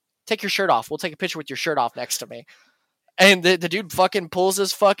 take your shirt off. We'll take a picture with your shirt off next to me. And the dude fucking pulls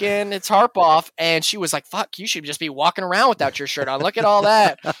his fucking tarp off, and she was like, fuck, you should just be walking around without your shirt on. Look at all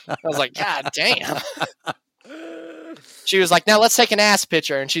that. I was like, God damn. She was like, now let's take an ass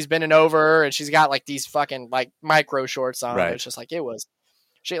picture. And she's bending over, and she's got like these fucking like micro shorts on. Right. It's just like,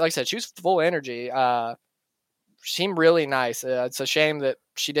 she, like I said, she was full energy. Seemed really nice. It's a shame that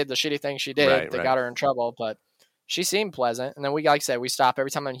she did the shitty thing she did that got her in trouble, but she seemed pleasant. And then like I said, we stop every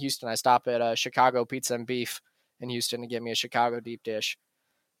time I'm in Houston. I stop at Chicago Pizza and Beef in Houston to get me a Chicago deep dish.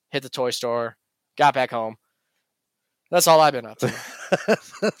 Hit the toy store, got back home. That's all I've been up to.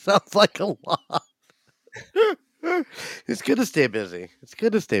 That sounds like a lot. It's good to stay busy.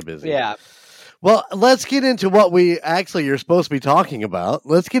 Yeah. Well, let's get into what you're supposed to be talking about.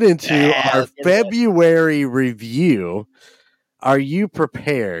 Let's get into our February review. Are you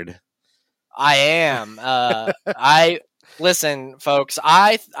prepared? I am. Listen, folks,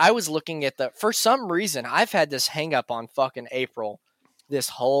 I was looking at for some reason, I've had this hang up on fucking April this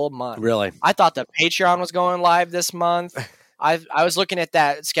whole month. Really? I thought the Patreon was going live this month. I was looking at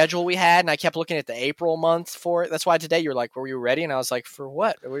that schedule we had, and I kept looking at the April month for it. That's why today you're like, were you ready? And I was like, for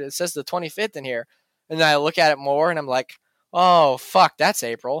what? It says the 25th in here. And then I look at it more, and I'm like, oh, fuck, that's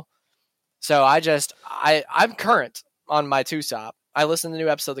April. So I'm current on my two-stop. I listened to the new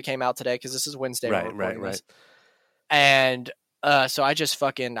episode that came out today because this is Wednesday. Right. And So I just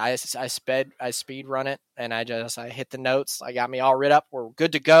fucking I speed run it, and I hit the notes. I got me all writ up. We're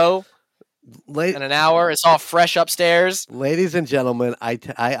good to go in an hour. It's all fresh upstairs. Ladies and gentlemen,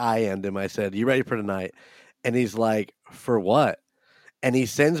 I end him. I said, "You ready for tonight?" And he's like, "For what?" And he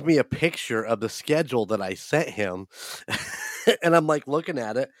sends me a picture of the schedule that I sent him. And I'm like looking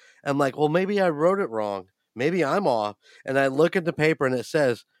at it. I'm like, well, maybe I wrote it wrong. Maybe I'm off. And I look at the paper and it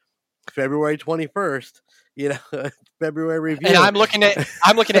says February 21st, February review. And I'm looking at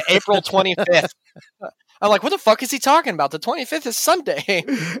April 25th. I'm like, what the fuck is he talking about? The 25th is Sunday.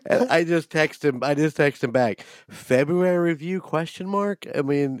 And I just text him back. February review question mark? I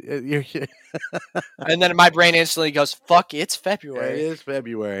mean, and then my brain instantly goes, fuck, it's February. It is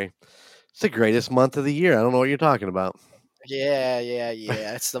February. It's the greatest month of the year. I don't know what you're talking about. Yeah.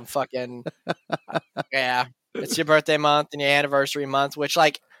 It's the fucking yeah. It's your birthday month and your anniversary month, which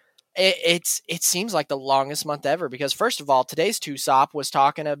like it seems like the longest month ever because first of all, today's Two-Sop was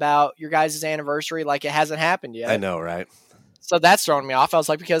talking about your guys' anniversary like it hasn't happened yet. I know, right? So that's throwing me off. I was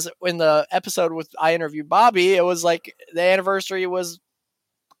like, because in the episode with I interviewed Bobby, it was like the anniversary was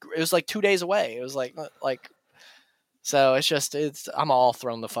like 2 days away. It was like so I'm all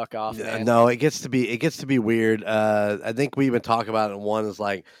thrown the fuck off, man. No, it gets to be weird. I think we even talk about it. One is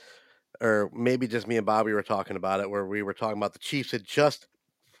like, or maybe just me and Bobby were talking about it, where we were talking about the Chiefs had just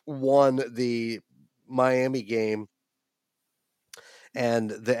won the Miami game,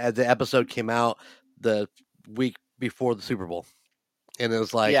 and the episode came out the week before the Super Bowl. And it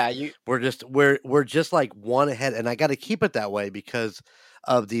was like, we're just like one ahead, and I got to keep it that way because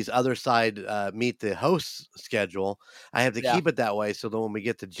of these other side meet the host schedule. I have to keep it that way so that when we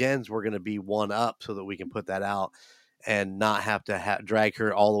get to Jen's, we're going to be one up so that we can put that out and not have to drag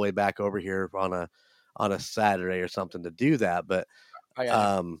her all the way back over here on a Saturday or something to do that. But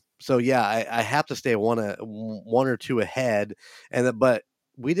so yeah, I have to stay one or two ahead, but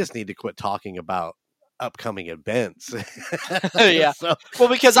we just need to quit talking about upcoming events. Yeah. Well,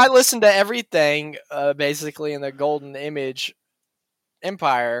 because I listened to everything basically in the Golden Image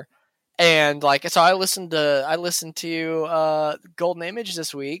Empire, and like so I listened to Golden Image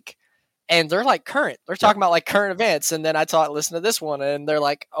this week, and they're like current. They're talking about like current events, and then I listen to this one, and they're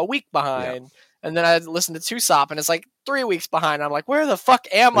like a week behind. And then I listened to Two-Sop, and it's like 3 weeks behind. I'm like, where the fuck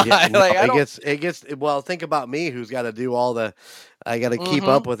am I? It gets. Well, think about me, who's got to do all the. I got to keep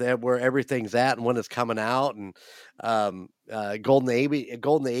up with where everything's at and when it's coming out. And Golden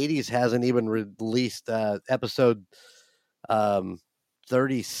 80s hasn't even released episode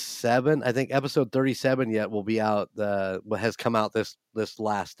 37. I think episode 37 yet will be out. Has come out this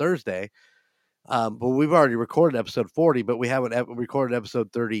last Thursday. But we've already recorded episode 40, but we haven't recorded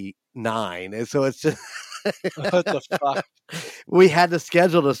episode 39. And so it's just what the fuck? We had to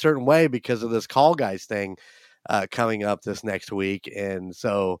schedule it a certain way because of this Call Guys thing coming up this next week. And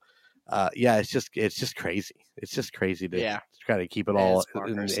so it's just crazy. It's just crazy to try to keep it all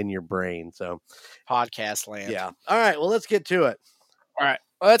in your brain. So podcast land. Yeah. All right. Well, let's get to it. All right.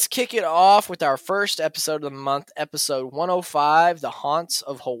 Let's kick it off with our first episode of the month, episode 105, The Haunts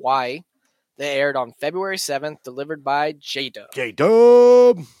of Hawaii. They aired on February 7th, delivered by J-Dub.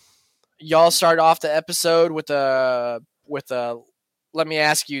 J-Dub! Y'all start off the episode with a let me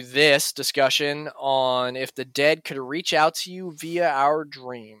ask you this discussion on if the dead could reach out to you via our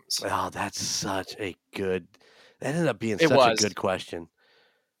dreams. Oh, that's such a good... That ended up being such a good question.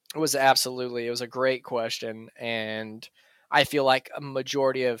 It was a great question, and I feel like a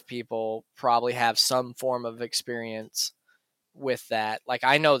majority of people probably have some form of experience with that. Like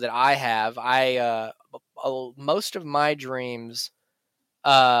I know that I have. Most of my dreams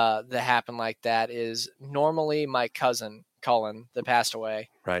that happen like that is normally my cousin Cullen that passed away.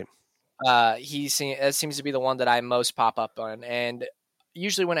 Right. It seems to be the one that I most pop up on, and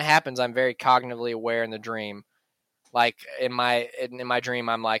usually when it happens, I'm very cognitively aware in the dream. Like in my dream,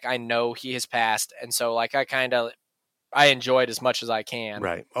 I'm like, I know he has passed, and so like I enjoy it as much as I can.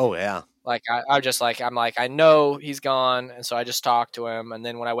 Right. Oh yeah. Like I'm like, I know he's gone, and so I just talk to him, and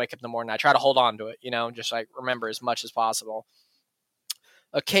then when I wake up in the morning, I try to hold on to it, just like remember as much as possible.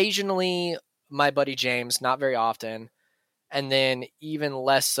 Occasionally, my buddy James, not very often, and then even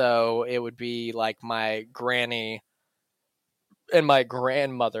less so, it would be like my granny and my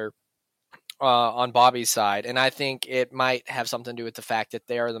grandmother on Bobby's side, and I think it might have something to do with the fact that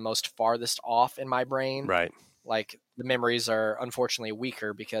they are the most farthest off in my brain. Right. Like the memories are unfortunately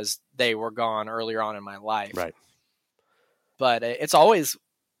weaker because they were gone earlier on in my life. Right. But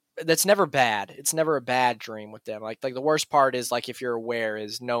that's never bad. It's never a bad dream with them. Like the worst part is like if you're aware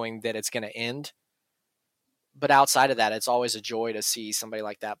is knowing that it's going to end. But outside of that, it's always a joy to see somebody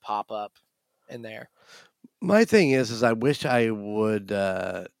like that pop up in there. My thing is I wish I would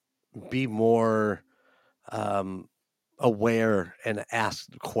be more um, aware and ask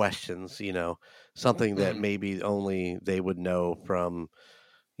questions. Something that Mhm. maybe only they would know from.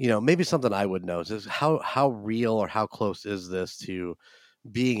 Maybe something I would know is how real or how close is this to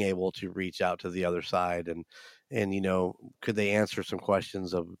being able to reach out to the other side, and could they answer some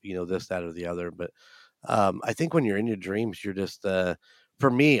questions of this, that, or the other. But I think when you're in your dreams, you're just for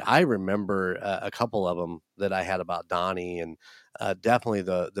me, I remember a couple of them that I had about Donnie, and definitely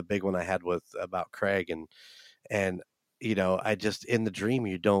the big one I had with about Craig, and I just in the dream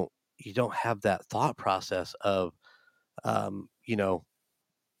you don't have that thought process of um, you know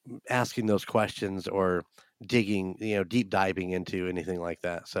asking those questions or digging, deep diving into anything like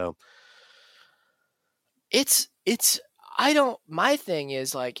that. So It's I don't my thing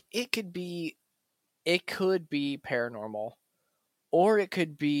is like it could be paranormal, or it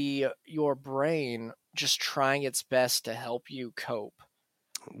could be your brain just trying its best to help you cope.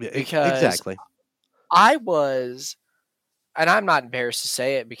 Because exactly. I was, and I'm not embarrassed to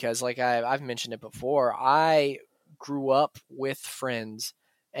say it because like I've mentioned it before, I grew up with friends,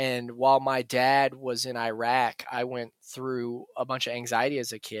 and while my dad was in Iraq, I went through a bunch of anxiety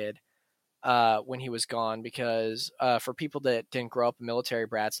as a kid when he was gone, because for people that didn't grow up military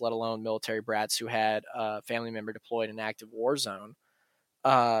brats, let alone military brats who had a family member deployed in an active war zone,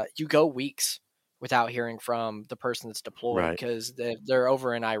 you go weeks without hearing from the person that's deployed, Right. because they're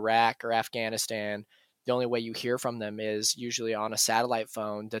over in Iraq or Afghanistan. The only way you hear from them is usually on a satellite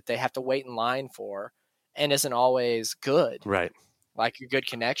phone that they have to wait in line for, and isn't always good, Right. like a good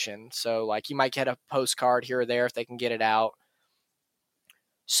connection. So like you might get a postcard here or there if they can get it out.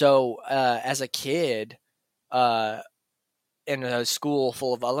 So as a kid, uh, in a school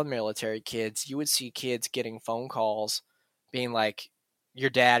full of other military kids, you would see kids getting phone calls being like, your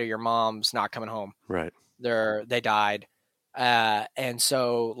dad or your mom's not coming home. Right. They died. And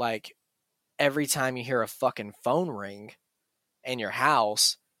so like every time you hear a fucking phone ring in your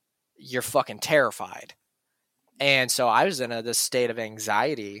house, you're fucking terrified. And so I was in this state of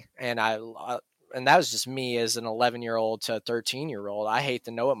anxiety, and and that was just me as an 11-year-old to a 13-year-old. I hate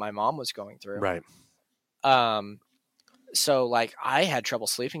to know what my mom was going through. Right. Um, so like I had trouble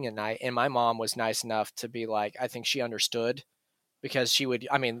sleeping at night, and my mom was nice enough to be like, I think she understood, because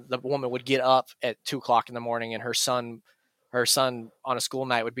the woman would get up at 2 o'clock in the morning, and her son on a school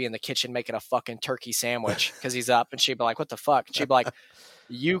night would be in the kitchen making a fucking turkey sandwich because he's up, and she'd be like, what the fuck? And she'd be like,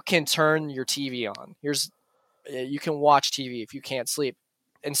 you can turn your TV on. You can watch TV if you can't sleep,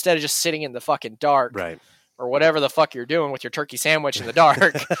 instead of just sitting in the fucking dark Right. or whatever the fuck you're doing with your turkey sandwich in the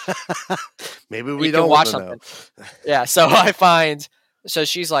dark. Maybe we You don't can want watch to know. something. Yeah, so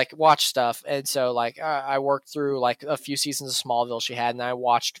she's like, watch stuff, and so like I worked through like a few seasons of Smallville she had, and I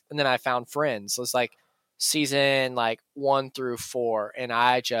watched, and then I found Friends. So it's like season like 1 through 4, and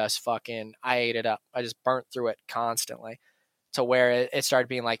I ate it up. I just burnt through it constantly, to where it started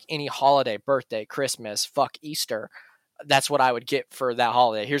being like any holiday, birthday, Christmas, fuck Easter. That's what I would get for that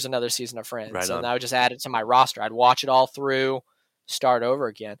holiday. Here's another season of Friends, Right and on. I would just add it to my roster. I'd watch it all through, start over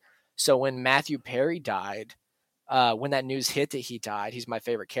again. So when Matthew Perry died, when that news hit that he died, he's my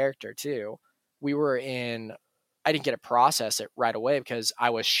favorite character too. I didn't get to process it right away because I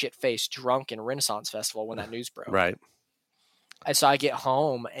was shit faced drunk in Renaissance Festival when that news broke. Right. And so I get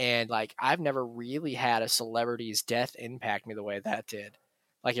home, and like I've never really had a celebrity's death impact me the way that did.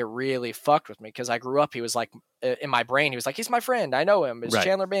 Like it really fucked with me, because I grew up, he was like in my brain, he was like, he's my friend, I know him, it's Right.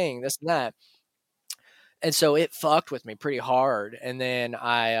 Chandler Bing, this and that. And so it fucked with me pretty hard. And then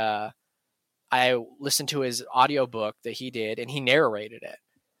I listened to his audiobook that he did, and he narrated it.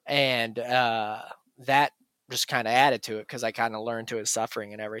 And that just kind of added to it, because I kind of learned to his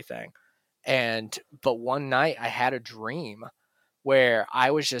suffering and everything. But one night I had a dream where I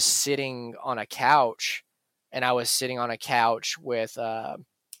was just sitting on a couch, and I was sitting on a couch with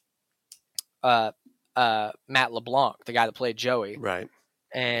Matt LeBlanc, the guy that played Joey. Right.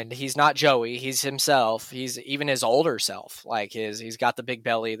 And he's not Joey, he's himself. He's even his older self. Like he's got the big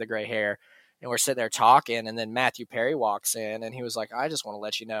belly, the gray hair. And we're sitting there talking, and then Matthew Perry walks in, and he was like, I just want to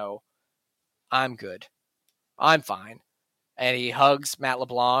let you know I'm good. I'm fine. And he hugs Matt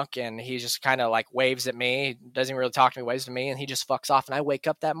LeBlanc, and he just kind of like waves at me. He doesn't really talk to me, waves to me, and he just fucks off. And I wake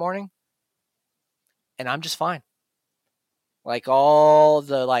up that morning, and I'm just fine. Like all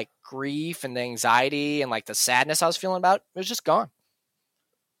the like grief and the anxiety and like the sadness I was feeling about it was just gone.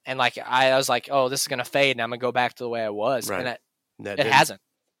 And like I was like, oh, this is gonna fade, and I'm gonna go back to the way I was. Right. And it hasn't.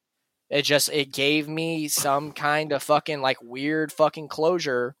 It gave me some kind of fucking like weird fucking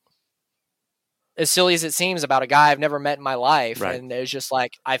closure, as silly as it seems, about a guy I've never met in my life. Right. And it was just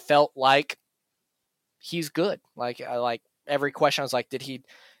like I felt like he's good. Like every question I was like,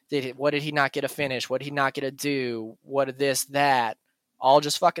 what did he not get a finish? What did he not get to do? What did this, that? All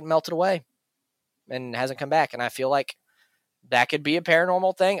just fucking melted away and hasn't come back. And I feel like that could be a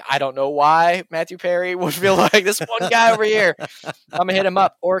paranormal thing. I don't know why Matthew Perry would feel like this one guy over here, I'm going to hit him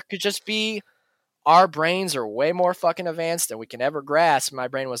up. Or it could just be our brains are way more fucking advanced than we can ever grasp. My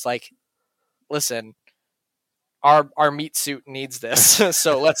brain was like, listen, our meat suit needs this.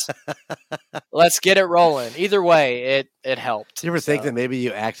 So let's get it rolling. Either way, it helped. Do you ever think that maybe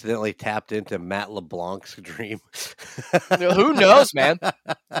you accidentally tapped into Matt LeBlanc's dream? Who knows, man?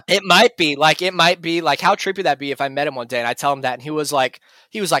 It might be like how trippy would that be if I met him one day and I tell him that and he was like,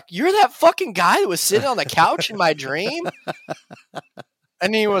 you're that fucking guy that was sitting on the couch in my dream?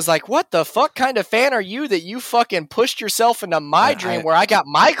 And he was like, what the fuck kind of fan are you that you fucking pushed yourself into my dream where I got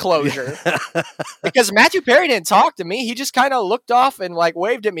my closure? Because Matthew Perry didn't talk to me. He just kind of looked off and like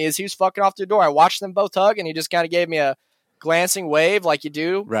waved at me as he was fucking off the door. I watched them both hug and he just kind of gave me a glancing wave like you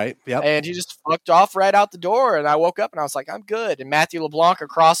do. Right. Yep. And he just fucked off right out the door. And I woke up and I was like, I'm good. And Matthew LeBlanc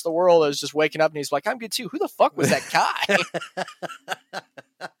across the world is just waking up and he's like, I'm good too. Who the fuck was that guy?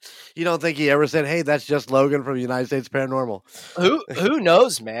 You don't think he ever said, hey, that's just Logan from United States Paranormal? Who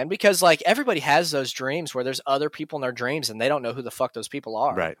knows, man? Because like everybody has those dreams where there's other people in their dreams and they don't know who the fuck those people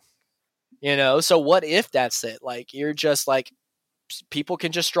are. Right. You know, so what if that's it? Like you're just like, people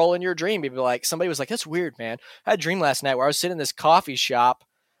can just stroll in your dream. People like, somebody was like, that's weird, man. I had a dream last night where I was sitting in this coffee shop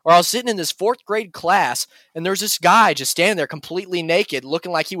or I was sitting in this 4th grade class and there's this guy just standing there completely naked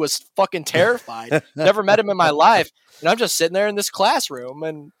looking like he was fucking terrified. Never met him in my life. And I'm just sitting there in this classroom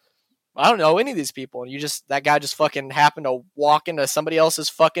and I don't know any of these people. And that guy just fucking happened to walk into somebody else's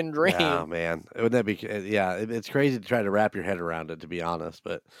fucking dream. Oh man. Wouldn't that be, yeah, it's crazy to try to wrap your head around it, to be honest,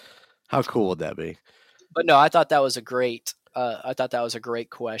 but how cool would that be? But no, I thought that was a great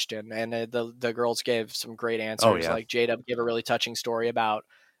question, and the girls gave some great answers. Oh, yeah. Like J-Dub gave a really touching story about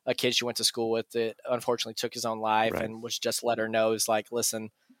a kid she went to school with that unfortunately took his own life, Right. and was just let her know is like,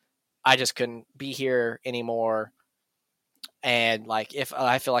 listen, I just couldn't be here anymore. And like, if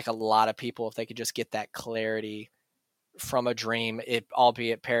I feel like a lot of people, if they could just get that clarity from a dream,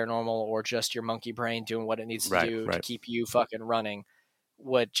 albeit paranormal or just your monkey brain doing what it needs to do to keep you fucking running,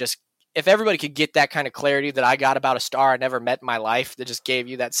 would just. If everybody could get that kind of clarity that I got about a star I never met in my life, that just gave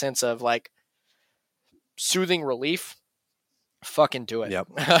you that sense of like soothing relief, fucking do it. Yep.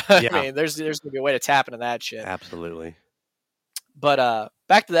 I mean, there's gonna be a way to tap into that shit. Absolutely. But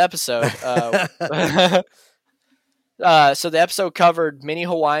back to the episode. So the episode covered many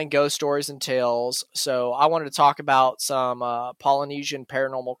Hawaiian ghost stories and tales. So I wanted to talk about some Polynesian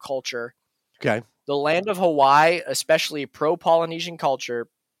paranormal culture. Okay. The land of Hawaii, especially pro-Polynesian culture,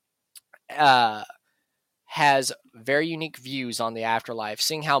 has very unique views on the afterlife,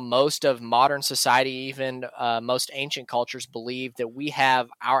 seeing how most of modern society, even most ancient cultures, believe that we have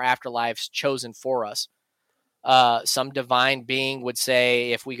our afterlives chosen for us. Some divine being would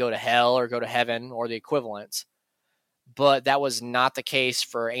say if we go to hell or go to heaven or the equivalents, but that was not the case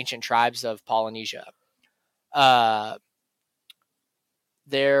for ancient tribes of Polynesia.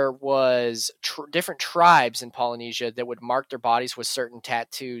 There was different tribes in Polynesia that would mark their bodies with certain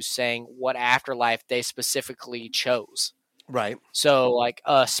tattoos saying what afterlife they specifically chose. Right. So like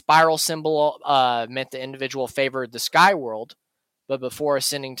a spiral symbol meant the individual favored the sky world, but before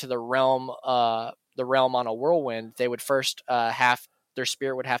ascending to the realm on a whirlwind, they would first their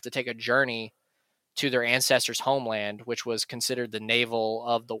spirit would have to take a journey to their ancestors' homeland, which was considered the navel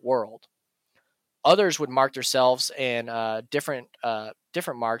of the world. Others would mark themselves in different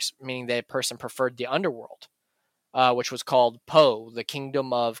marks, meaning that person preferred the underworld, which was called Po, the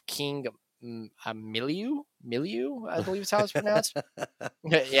kingdom of King Miliu. Miliu, I believe is how it's pronounced.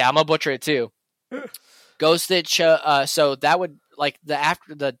 Yeah, I'm gonna butcher it too. Ghosts that so that would like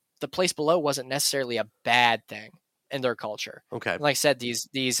the place below wasn't necessarily a bad thing in their culture. Okay. Like I said,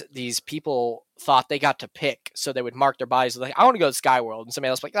 these people thought they got to pick, so they would mark their bodies like, I want to go to Sky World, and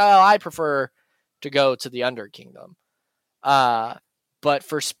somebody else like, oh, I prefer to go to the Under Kingdom. But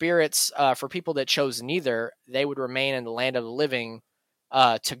for spirits, for people that chose neither, they would remain in the land of the living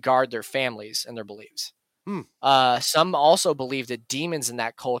to guard their families and their beliefs. Some also believe that demons in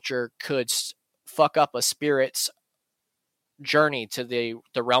that culture could fuck up a spirit's journey to the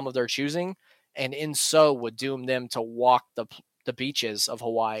realm of their choosing, and in so would doom them to walk the beaches of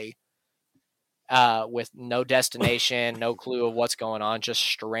Hawaii with no destination, no clue of what's going on, just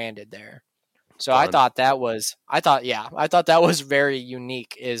stranded there. So I thought that was very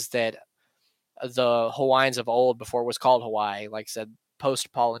unique, is that the Hawaiians of old, before it was called Hawaii, like I said,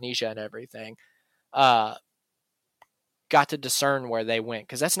 post Polynesia and everything, got to discern where they went.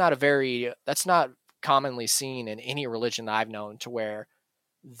 Cause that's not commonly seen in any religion that I've known, to where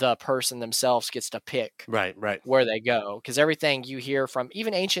the person themselves gets to pick Right. where they go. Because everything you hear from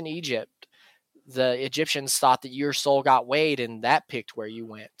even ancient Egypt, the Egyptians thought that your soul got weighed and that picked where you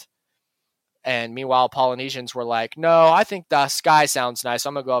went. And meanwhile, Polynesians were like, no, I think the sky sounds nice,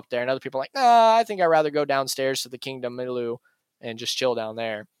 I'm going to go up there. And other people are like, nah, I think I'd rather go downstairs to the Kingdom Milu and just chill down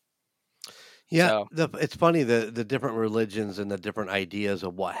there. Yeah, So, it's funny the different religions and the different ideas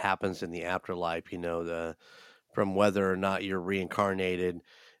of what happens in the afterlife. From whether or not you're reincarnated,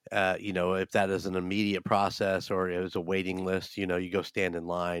 if that is an immediate process or it was a waiting list. You go stand in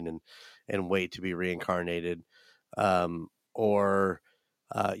line and wait to be reincarnated, or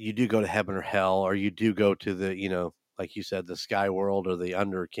you do go to heaven or hell, or you do go to the like you said, the sky world or the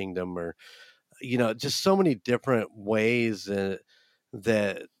under kingdom, or just so many different ways that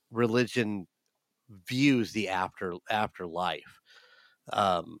religion views the afterlife.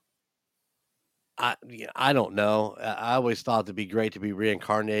 Um, I don't know. I always thought it'd be great to be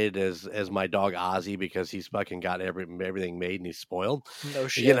reincarnated as my dog Ozzy, because he's fucking got everything made and he's spoiled. no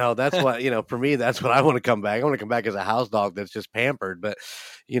shit. That's what for me. That's what I want to come back. I want to come back as a house dog that's just pampered. But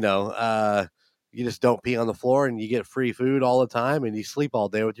you just don't pee on the floor and you get free food all the time and you sleep all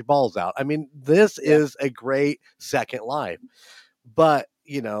day with your balls out. I mean, this is a great second life. But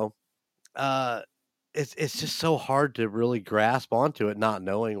it's just so hard to really grasp onto it, not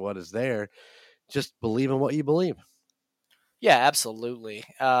knowing what is there. Just believe in what you believe. Yeah, absolutely.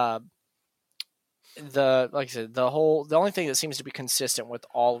 Like I said, the only thing that seems to be consistent with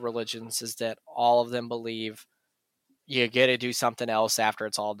all religions is that all of them believe you get to do something else after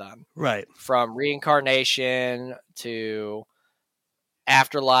it's all done. Right. From reincarnation to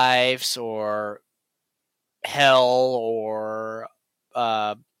afterlives or hell or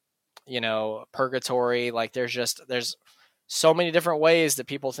purgatory. Like there's so many different ways that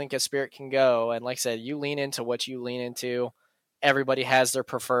people think a spirit can go, and like I said, you lean into what you lean into. Everybody has their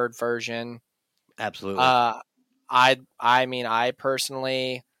preferred version. Absolutely. I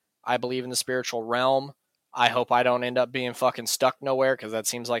personally, I believe in the spiritual realm. I hope I don't end up being fucking stuck nowhere, because that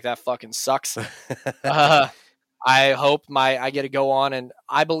seems like that fucking sucks. I hope I get to go on, and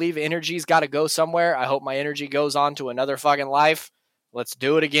I believe energy's got to go somewhere. I hope my energy goes on to another fucking life. Let's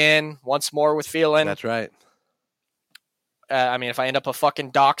do it again once more with feeling. That's right. If I end up a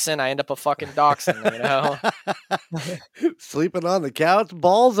fucking dachshund, I end up a fucking dachshund, Sleeping on the couch,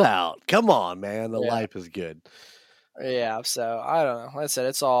 balls out. Come on, man. The Yeah. life is good. Yeah, so I don't know. Like I said,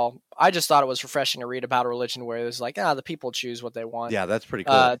 it's all. I just thought it was refreshing to read about a religion where it was like, the people choose what they want. Yeah, that's pretty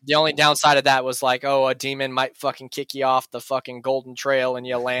cool. The only downside of that was like, a demon might fucking kick you off the fucking golden trail and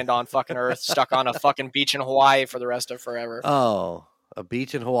you land on fucking Earth, stuck on a fucking beach in Hawaii for the rest of forever. Oh, a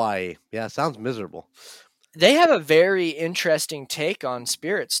beach in Hawaii. Yeah, sounds miserable. They have a very interesting take on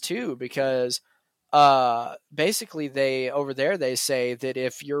spirits too, because basically they say that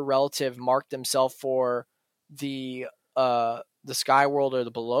if your relative marked themselves for the sky world or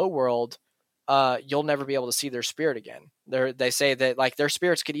the below world, you'll never be able to see their spirit again. They say that like their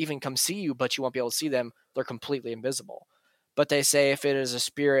spirits could even come see you, but you won't be able to see them. They're completely invisible. But they say if it is a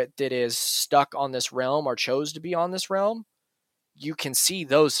spirit that is stuck on this realm or chose to be on this realm, you can see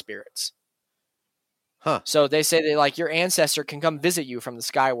those spirits. Huh. So they say that like your ancestor can come visit you from the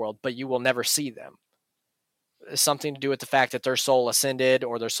sky world, but you will never see them. It's something to do with the fact that their soul ascended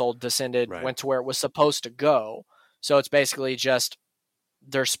or their soul descended, Right. went to where it was supposed to go. So it's basically just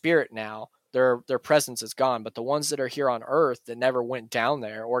their spirit now. Their presence is gone. But the ones that are here on Earth that never went down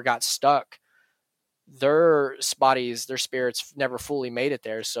there or got stuck, their bodies, their spirits never fully made it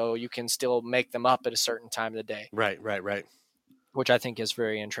there. So you can still make them up at a certain time of the day. Right. Which I think is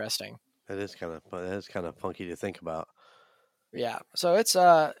very interesting. That is kind of funky to think about. Yeah. So it's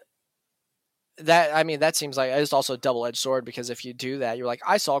that seems like it's also a double-edged sword, because if you do that, you're like,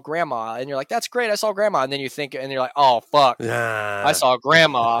 I saw grandma, and you're like, that's great, I saw grandma, and then you think, and you're like, oh fuck, I saw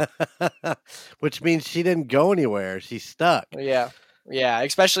grandma. Which means she didn't go anywhere. She's stuck. Yeah,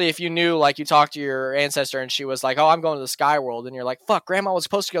 especially if you knew, like, you talked to your ancestor and she was like, oh, I'm going to the sky world, and you're like, fuck, grandma was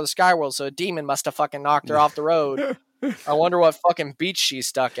supposed to go to the sky world, so a demon must have fucking knocked her off the road. I wonder what fucking beach she's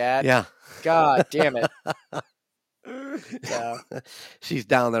stuck at. Yeah. God damn it. So. She's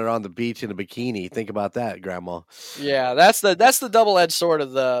down there on the beach in a bikini. Think about that, grandma. Yeah, that's the double-edged sword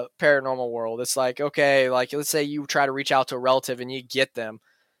of the paranormal world. It's like, okay, like let's say you try to reach out to a relative and you get them,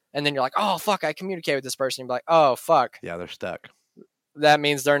 and then you're like, oh fuck, I communicate with this person. You're like, oh fuck. Yeah, they're stuck. That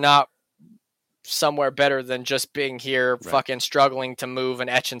means they're not somewhere better than just being here, Right. fucking struggling to move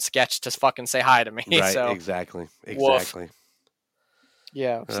and etch and sketch to fucking say hi to me. Right, So exactly.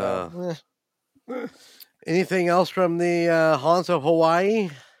 yeah. So Anything else from the haunts of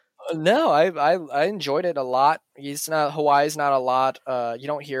Hawaii? No, I enjoyed it a lot. Hawaii's not a lot. You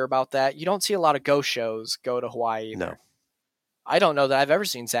don't hear about that. You don't see a lot of ghost shows go to Hawaii either. No. I don't know that I've ever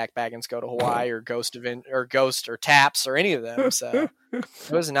seen Zach Baggins go to Hawaii or Ghost or Taps or any of them. So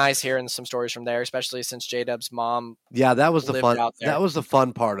it was nice hearing some stories from there, especially since J-Dub's mom. Yeah, that was the lived fun. out there. That was the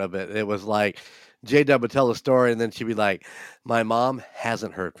fun part of it. It was like J-Dub would tell a story, and then she'd be like, "My mom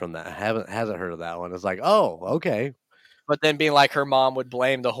hasn't heard from that. Hasn't heard of that one." It's like, oh, okay. But then being like her mom would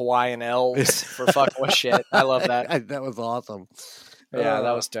blame the Hawaiian elves for fucking with shit. I love that. That was awesome. Yeah,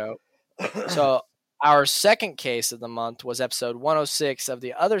 that was dope. So our second case of the month was episode 106 of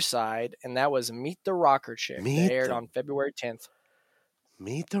The Other Side, and that was Meet the Rocker Chick. That aired on February 10th.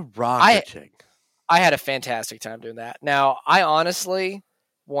 Meet the Rocker Chick. I had a fantastic time doing that. Now, I honestly,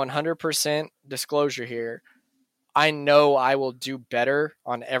 100% disclosure here, I know I will do better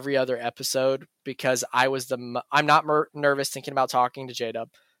on every other episode because I'm not nervous thinking about talking to J-Dub.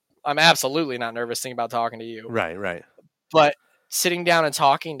 I'm absolutely not nervous thinking about talking to you. Right. But sitting down and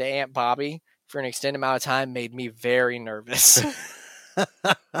talking to Aunt Bobby for an extended amount of time made me very nervous.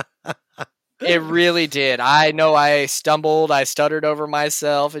 It really did. I know I stumbled, I stuttered over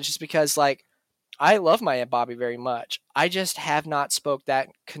myself. It's just because, like, I love my Aunt Bobby very much. I just have not spoke that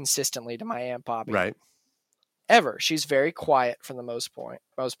consistently to my Aunt Bobby. Right. Ever. She's very quiet for the most part.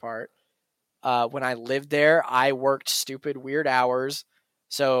 When I lived there, I worked stupid, weird hours.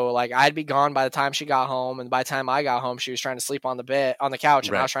 So, like, I'd be gone by the time she got home, and by the time I got home, she was trying to sleep on the couch,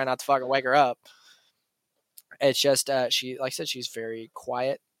 and I was trying not to fucking wake her up. It's just, she, like I said, she's very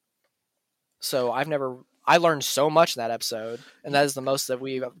quiet. So I learned so much in that episode, and that is the most that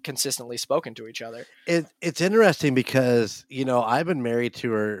we've consistently spoken to each other. It's interesting because, I've been married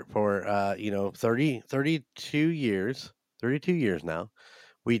to her for, 32 years now.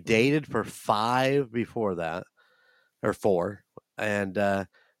 We dated for 5 before that, or 4. And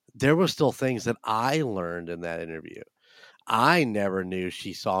there were still things that I learned in that interview. I never knew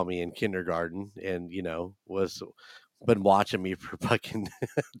she saw me in kindergarten and, was been watching me for fucking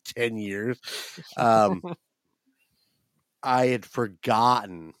 10 years. I had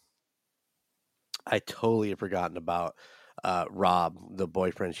forgotten. I totally had forgotten about Rob, the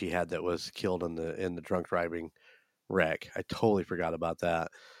boyfriend she had that was killed in the drunk driving wreck. I totally forgot about that.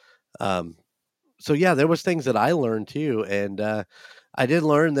 So yeah, there was things that I learned too, and I did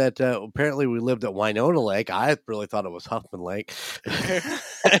learn that apparently we lived at Winona Lake. I really thought it was Huffman Lake.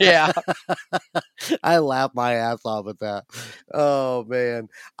 Yeah, I laughed my ass off at that. Oh man,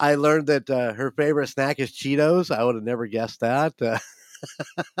 I learned that her favorite snack is Cheetos. I would have never guessed that.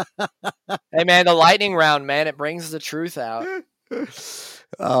 Hey man, the lightning round, man, it brings the truth out.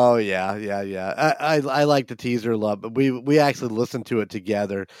 Oh yeah. I like to tease her love, but we actually listened to it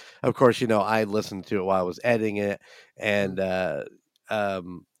together. Of course, I listened to it while I was editing it, and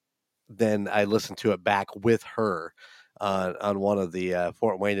then I listened to it back with her on one of the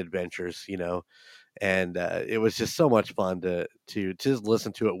Fort Wayne adventures, and it was just so much fun to just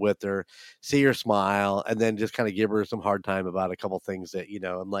listen to it with her, see her smile, and then just kind of give her some hard time about a couple things that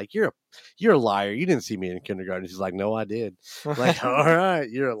I'm like, you're a liar, you didn't see me in kindergarten. She's like, no, I did. I'm like, all right,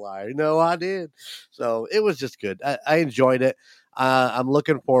 you're a liar. No, I did. So it was just good. I enjoyed it. I'm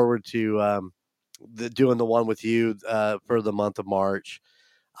looking forward to doing the one with you for the month of March.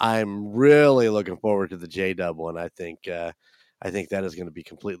 I'm really looking forward to the J-Dub one. I think that is going to be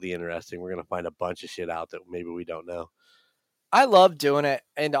completely interesting. We're going to find a bunch of shit out that maybe we don't know. I love doing it,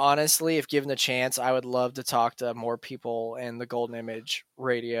 and honestly, if given the chance, I would love to talk to more people in the Golden Image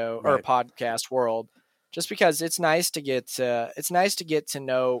radio or podcast world, just because it's nice to get to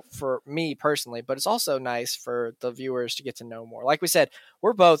know, for me personally, but it's also nice for the viewers to get to know more. Like we said,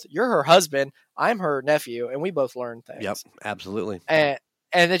 you're her husband, I'm her nephew, and we both learn things. Yep, absolutely.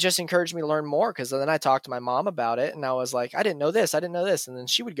 And it just encouraged me to learn more, because then I talked to my mom about it, and I was like, I didn't know this, and then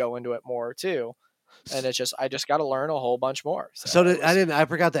she would go into it more too. And I just got to learn a whole bunch more. I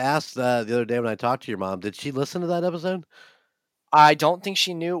forgot to ask the other day when I talked to your mom, did she listen to that episode? I don't think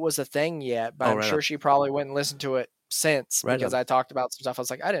she knew it was a thing yet, but I'm sure she probably went and listened to it since, because I talked about some stuff. I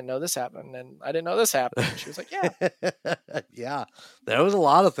was like, I didn't know this happened, and I didn't know this happened. And she was like, yeah. Yeah, there was a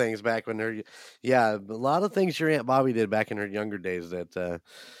lot of things back when a lot of things your Aunt Bobby did back in her younger days that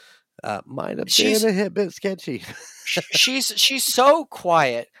might have been a bit sketchy. she's so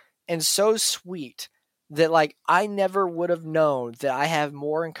quiet and so sweet that, like, I never would have known that I have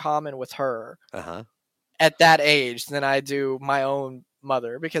more in common with her at that age than I do my own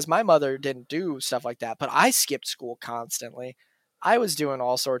mother, because my mother didn't do stuff like that, but I skipped school constantly. I was doing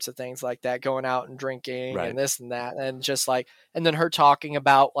all sorts of things like that, going out and drinking and this and that, and just and then her talking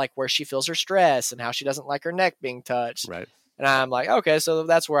about like where she feels her stress and how she doesn't like her neck being touched. Right. And I'm like, okay, so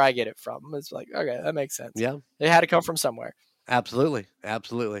that's where I get it from. It's like, okay, that makes sense. Yeah. It had to come from somewhere. Absolutely.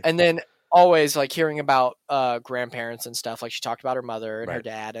 And then always like hearing about grandparents and stuff. Like she talked about her mother and her Right.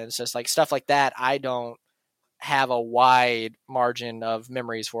 dad, and it's just like stuff like that. I don't have a wide margin of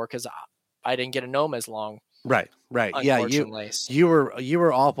memories for because I didn't get to know them as long. Right. Yeah, Unfortunately. you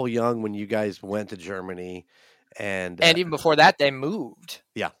were awful young when you guys went to Germany, and even before that, they moved.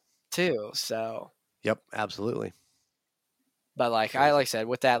 Yeah. Too. So. Yep. Absolutely. But like I said,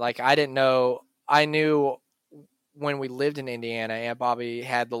 with that, like I didn't know. I knew when we lived in Indiana, Aunt Bobby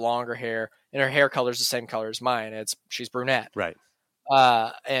had the longer hair, and her hair color is the same color as mine. She's brunette. Right.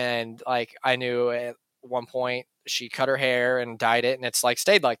 And like I knew at one point she cut her hair and dyed it, and it's like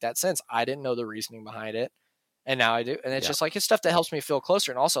stayed like that since. I didn't know the reasoning behind it, and now I do. And it's just like it's stuff that helps me feel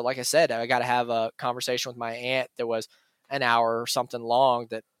closer. And also, like I said, I got to have a conversation with my aunt that was an hour or something long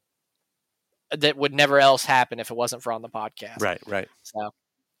that would never else happen if it wasn't for on the podcast. Right.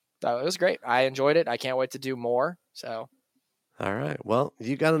 So it was great. I enjoyed it. I can't wait to do more. So. All right. Well,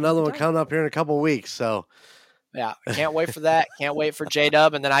 you got another one coming up here in a couple of weeks. So. Yeah, I can't wait for that. Can't wait for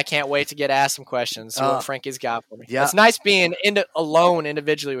J-Dub, and then I can't wait to get asked some questions. See what Frankie's got for me. Yeah. It's nice being alone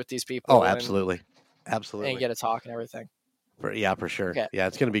individually with these people. Oh, absolutely. Absolutely. And get to talk and everything. For sure. Okay. Yeah,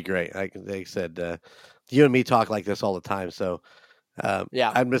 it's going to be great. Like they said, you and me talk like this all the time. So,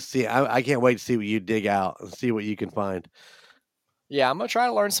 I'm just I can't wait to see what you dig out and see what you can find. Yeah, I'm going to try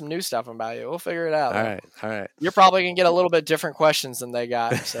to learn some new stuff about you. We'll figure it out. All right. You're probably going to get a little bit different questions than they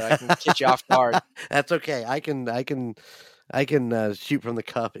got, so I can get you off guard. That's okay. I can shoot from the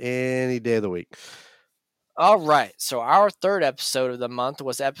cuff any day of the week. All right. So our third episode of the month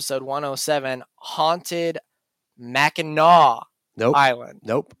was episode 107, Haunted Mackinac Island.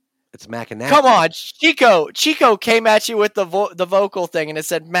 Nope. It's Mackinac. Come on, Chico. Chico came at you with the vocal thing, and it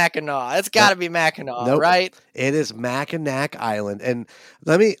said Mackinac. It's got to be Mackinac, right? It is Mackinac Island, and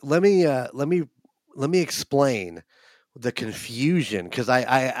let me explain the confusion because I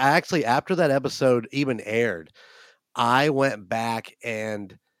actually after that episode even aired, I went back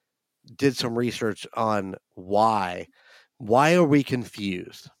and did some research on why are we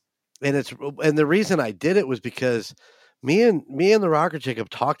confused, and the reason I did it was because. Me and the Rocker Chick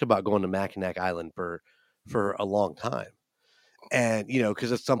have talked about going to Mackinac Island for a long time, and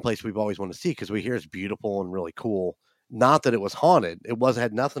because it's someplace we've always wanted to see because we hear it's beautiful and really cool. Not that it was haunted; it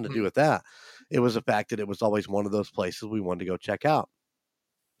had nothing to do with that. It was the fact that it was always one of those places we wanted to go check out.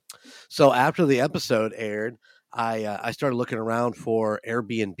 So after the episode aired, I started looking around for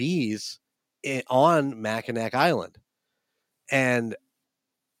Airbnbs on Mackinac Island, and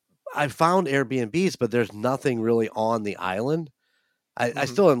I found Airbnbs, but there's nothing really on the island. I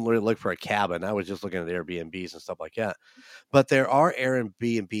still didn't really look for a cabin. I was just looking at Airbnbs and stuff like that. But there are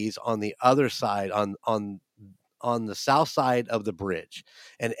Airbnbs on the other side, on the south side of the bridge.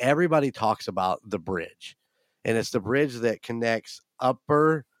 And everybody talks about the bridge. And it's the bridge that connects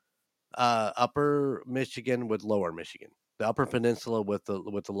upper Michigan with lower Michigan. The upper peninsula with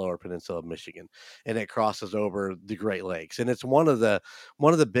the lower peninsula of Michigan, and it crosses over the Great Lakes, and it's one of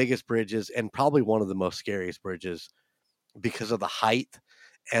the biggest bridges and probably one of the most scariest bridges because of the height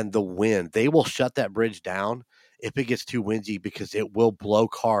and the wind. They will shut that bridge down if it gets too windy because it will blow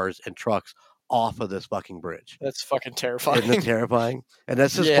cars and trucks off of this fucking bridge. That's fucking terrifying. Isn't it terrifying? And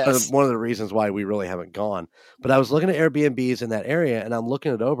that's just one of the reasons why we really haven't gone. But I was looking at Airbnbs in that area, and I'm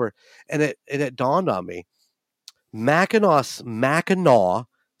looking it over, and it dawned on me. Mackinac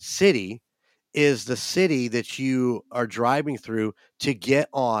City is the city that you are driving through to get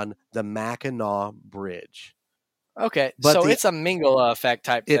on the Mackinac Bridge. Okay, so it's a mingle effect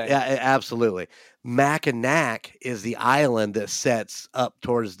type thing. Absolutely. Mackinac is the island that sets up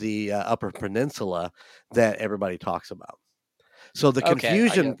towards the upper peninsula that everybody talks about. So the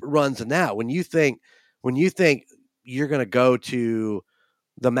confusion runs in that. When you think you're going to go to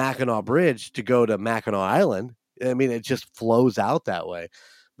the Mackinac Bridge to go to Mackinac Island, I mean, it just flows out that way.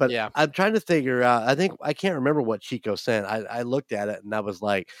 But I'm trying to figure out. I can't remember what Chico sent. I looked at it and I was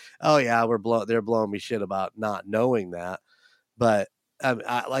like, "Oh yeah, they're blowing me shit about not knowing that." But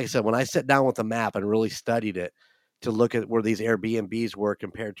like I said, when I sat down with the map and really studied it to look at where these Airbnbs were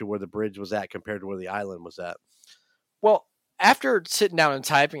compared to where the bridge was at, compared to where the island was at. Well, after sitting down and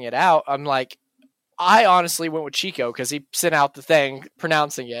typing it out, I'm like, I honestly went with Chico because he sent out the thing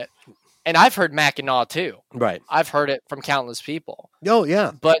pronouncing it. And I've heard Mackinac too. Right. I've heard it from countless people. Oh, yeah.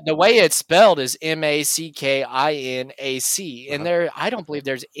 But the way it's spelled is Mackinac. And I don't believe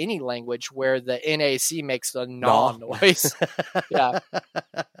there's any language where the NAC makes the "naw" noise. Yeah.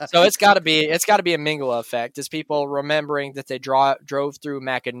 So it's got to be a mingle effect. Is people remembering that they drove through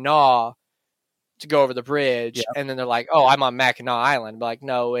Mackinac to go over the bridge, Yep. and then they're like, "Oh, I'm on Mackinac Island." But like,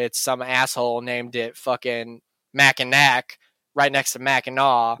 no, it's some asshole named it fucking Mackinac right next to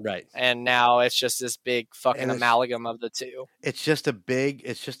Mackinac, Right. and now it's just this big fucking And amalgam of the two. it's just a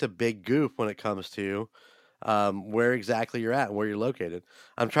big goof when it comes to where exactly you're at and where you're located.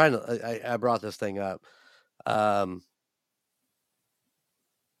 I'm trying to. I brought this thing up.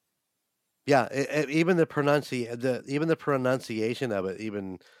 Yeah, even the pronunciation of it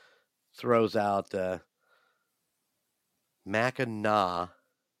even throws out Mackinac,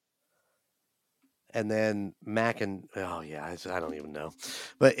 and then oh yeah, I don't even know,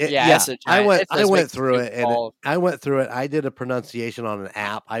 but Yeah, it's a I giant. went It's this big through soup it and ball. I did a pronunciation on an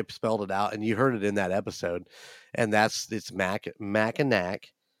app. I spelled it out, and you heard it in that episode, and it's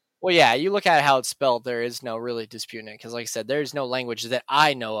Mackinac. Well, yeah, you look at how it's spelled. There is no really disputing it because, like I said, there's no language that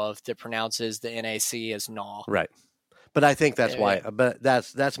I know of that pronounces the NAC as "naw." Right. But I think that's why. Yeah. But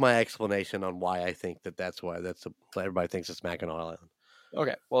that's my explanation on why I think that's why everybody thinks it's Mackinac Island.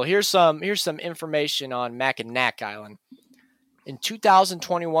 Okay. Well, here's some information on Mackinac Island. In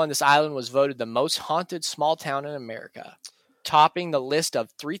 2021, this island was voted the most haunted small town in America, topping the list of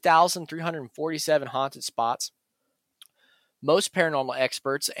 3,347 haunted spots. Most paranormal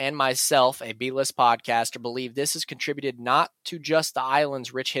experts and myself, a B-list podcaster, believe this has contributed not to just the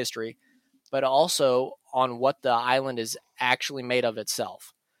island's rich history, but also on what the island is actually made of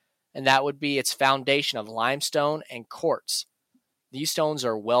itself. And that would be its foundation of limestone and quartz. These stones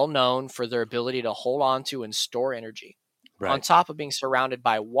are well known for their ability to hold on to and store energy. Right. On top of being surrounded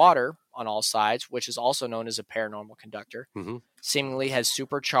by water on all sides, which is also known as a paranormal conductor, seemingly has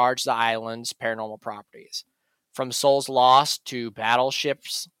supercharged the island's paranormal properties. From souls lost to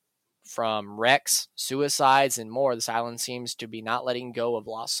battleships, from wrecks, suicides, and more, this island seems to be not letting go of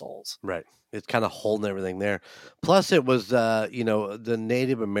lost souls. Right. It's kind of holding everything there. Plus, it was, the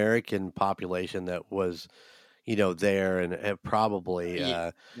Native American population that was, there and probably,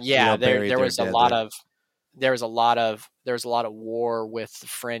 There was a lot of war with the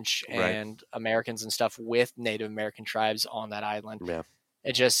French and Americans and stuff with Native American tribes on that island. Yeah.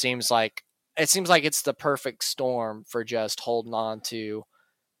 It just seems like it's the perfect storm for just holding on to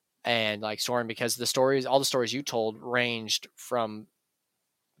and like soaring because all the stories you told ranged from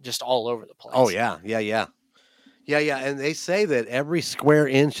just all over the place. Oh yeah. And they say that every square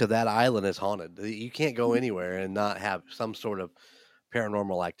inch of that island is haunted. You can't go anywhere and not have some sort of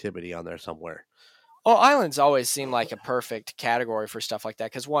paranormal activity on there somewhere. Well, islands always seem like a perfect category for stuff like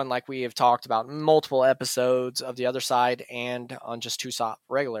that because one, like we have talked about multiple episodes of The Other Side and on just Two Stop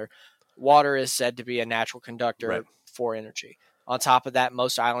Regular, water is said to be a natural conductor for energy. On top of that,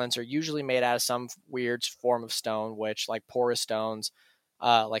 most islands are usually made out of some weird form of stone, which like porous stones,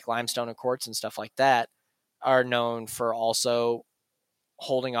 like limestone and quartz and stuff like that, are known for also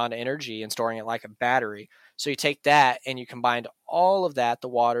holding on to energy and storing it like a battery. So you take that and you combine all of that, the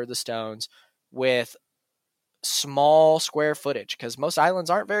water, the stones, with small square footage because most islands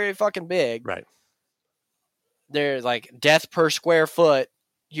aren't very fucking big. Right. They're like death per square foot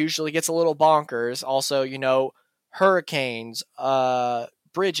usually gets a little bonkers. Also, hurricanes,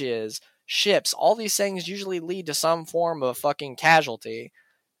 bridges, ships, all these things usually lead to some form of fucking casualty.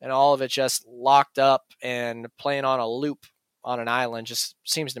 And all of it just locked up and playing on a loop on an island just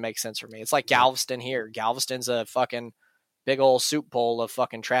seems to make sense for me. It's like Galveston here. Galveston's a fucking big old soup bowl of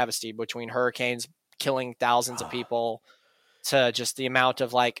fucking travesty between hurricanes killing thousands of people to just the amount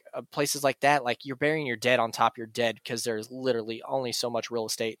of like places like that. Like you're burying your dead on top of your dead because there's literally only so much real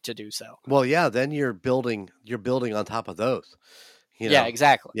estate to do so. Well, yeah, then you're building on top of those. Yeah,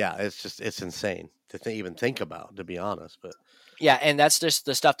 exactly. Yeah, it's insane to even think about, to be honest. But yeah, and that's just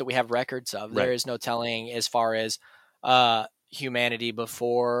the stuff that we have records of. There is no telling as far as humanity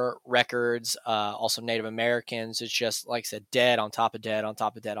before records, also Native Americans. It's just, like I said, dead on top of dead on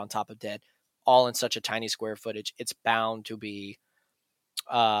top of dead on top of dead, all in such a tiny square footage. It's bound to be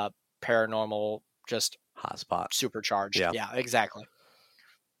paranormal, just hotspot, supercharged. Yeah, exactly.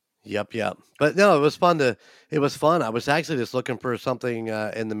 Yep. But no, it was fun. I was actually just looking for something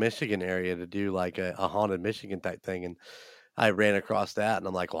in the Michigan area to do, like a haunted Michigan type thing, and I ran across that, and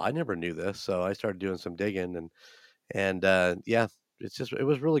I'm like, well, I never knew this, so I started doing some digging, and it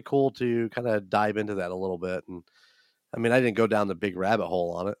was really cool to kind of dive into that a little bit. And I mean, I didn't go down the big rabbit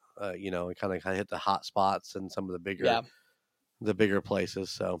hole on it, and kind of hit the hot spots and some of the bigger places.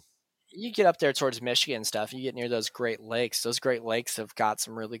 So you get up there towards Michigan and stuff, you get near those Great Lakes. Those Great Lakes have got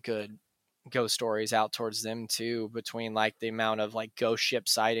some really good ghost stories out towards them too, between like the amount of like ghost ship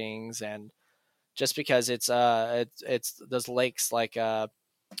sightings, and just because it's those lakes, like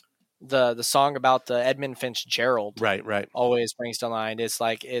the song about the Edmund Fitzgerald Right. always brings to mind. It's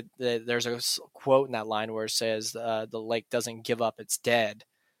like there's a quote in that line where it says the lake doesn't give up its dead,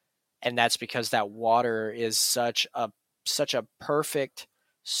 and that's because that water is such a perfect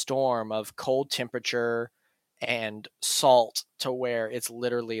storm of cold temperature and salt to where it's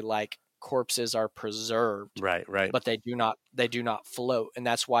literally like corpses are preserved, Right. but they do not float, and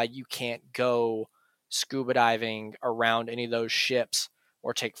that's why you can't go scuba diving around any of those ships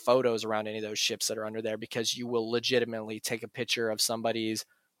or take photos around any of those ships that are under there, because you will legitimately take a picture of somebody's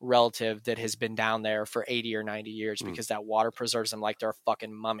relative that has been down there for 80 or 90 years because that water preserves them like they're a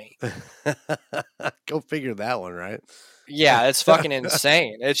fucking mummy. Go figure that one, right? Yeah, it's fucking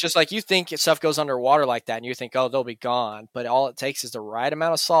insane. It's just like you think stuff goes underwater like that and you think, oh, they'll be gone. But all it takes is the right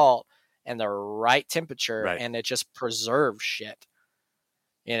amount of salt and the right temperature, Right. and it just preserves shit.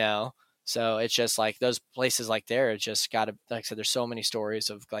 You know? So it's just like those places like there, it's just got to, like I said, there's so many stories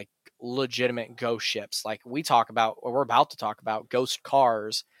of like legitimate ghost ships. Like we talk about, or we're about to talk about ghost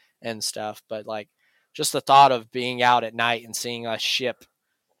cars and stuff. But like just the thought of being out at night and seeing a ship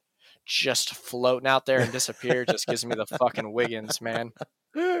just floating out there and disappear just gives me the fucking Wiggins, man.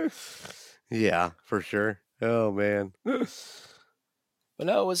 Yeah, for sure. Oh man. But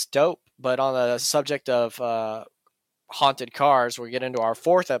no, it was dope. But on the subject of haunted cars, we get into our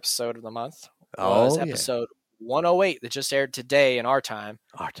 4th episode of the month. Was episode 108 that just aired today in our time.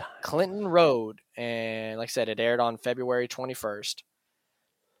 Clinton Road. And like I said, it aired on February 21st.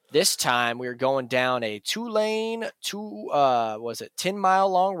 This time we were going down a 2-lane, 10-mile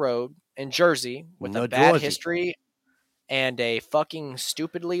long road in Jersey with a bad history and a fucking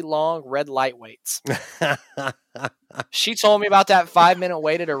stupidly long red light waits. She told me about that 5-minute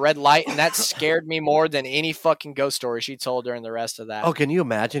wait at a red light, and that scared me more than any fucking ghost story she told during the rest of that. Oh, can you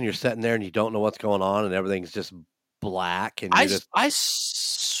imagine? You're sitting there and you don't know what's going on, and everything's just black. And I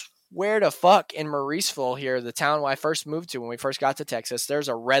swear to fuck, in Mauriceville here, the town I first moved to when we first got to Texas, there's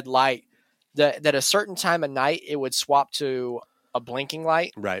a red light that at a certain time of night it would swap to a blinking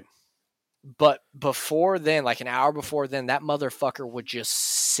light. Right. But before then, like an hour before then, that motherfucker would just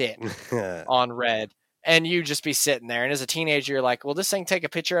sit on red. And you just be sitting there. And as a teenager, you're like, will this thing take a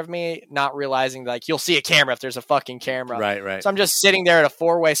picture of me? Not realizing, like, you'll see a camera if there's a fucking camera. Right. So I'm just sitting there at a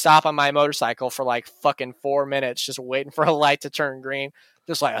 4-way stop on my motorcycle for like fucking 4 minutes, just waiting for a light to turn green.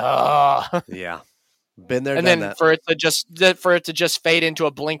 Just like, oh. Yeah. Been there, and done then that. for it to just fade into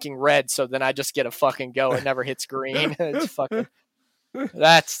a blinking red. So then I just get a fucking go. It never hits green. It's fucking...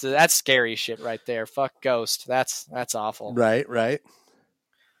 That's scary shit right there. Fuck Ghost. That's awful. Right.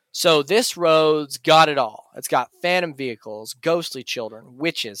 So this road's got it all. It's got phantom vehicles, ghostly children,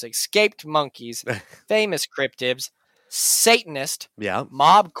 witches, escaped monkeys, famous cryptids, Satanist,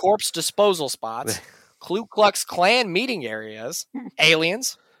 mob corpse disposal spots, Ku Klux Klan meeting areas,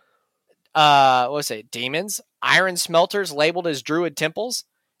 aliens, demons, iron smelters labeled as druid temples,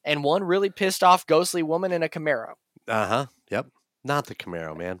 and one really pissed off ghostly woman in a Camaro. Yep. Not the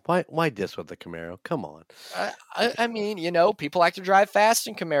Camaro, man. Why diss with the Camaro? Come on. I mean, people like to drive fast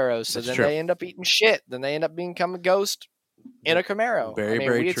in Camaros, so then they end up eating shit. Then they end up becoming a ghost in a Camaro. Very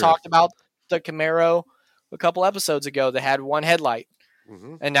we true. talked about the Camaro a couple episodes ago that had one headlight.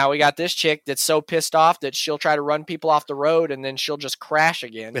 Mm-hmm. And now we got this chick that's so pissed off that she'll try to run people off the road and then she'll just crash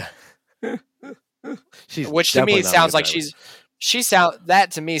again. Which to me sounds like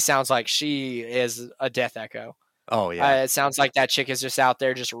sounds like she is a death echo. Oh, yeah. It sounds like that chick is just out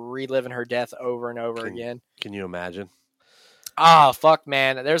there just reliving her death over and over again. Can you imagine? Oh, fuck,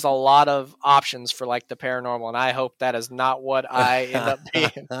 man. There's a lot of options for, like, the paranormal, and I hope that is not what I end up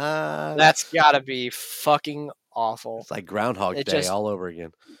being. That's got to be fucking awful. It's like Groundhog Day all over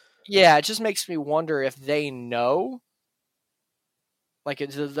again. Yeah, it just makes me wonder if they know. Like,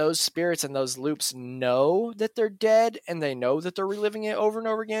 do those spirits and those loops know that they're dead and they know that they're reliving it over and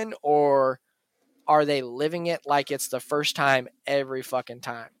over again, or... are they living it like it's the first time every fucking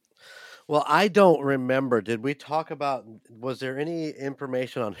time? Well, I don't remember. Did we talk about, was there any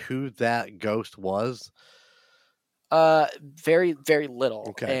information on who that ghost was? Very, very little.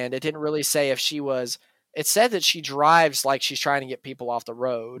 Okay. And it didn't really say if she was, it said that she drives like she's trying to get people off the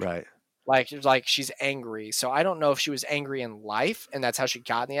road. Right. Like she's angry. So I don't know if she was angry in life and that's how she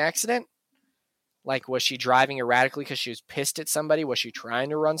got in the accident. Like, was she driving erratically because she was pissed at somebody? Was she trying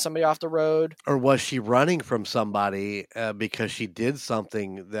to run somebody off the road? Or was she running from somebody because she did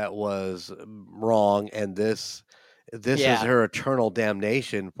something that was wrong, and this is her eternal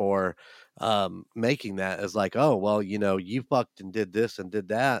damnation for making that? As like, oh, well, you fucked and did this and did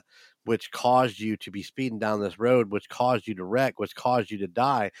that, which caused you to be speeding down this road, which caused you to wreck, which caused you to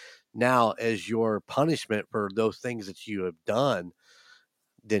die. Now, as your punishment for those things that you have done,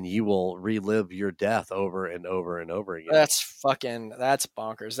 then you will relive your death over and over and over again. That's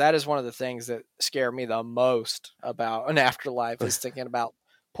bonkers. That is one of the things that scare me the most about an afterlife is thinking about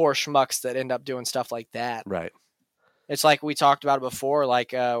poor schmucks that end up doing stuff like that. Right. It's like we talked about it before,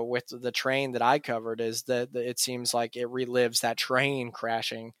 like with the train that I covered, is that it seems like it relives that train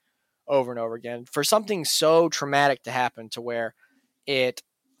crashing over and over again for something so traumatic to happen to where it,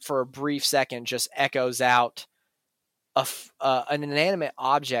 for a brief second, just echoes out an inanimate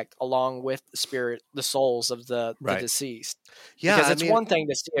object along with the souls of the deceased. Yeah, because it's one thing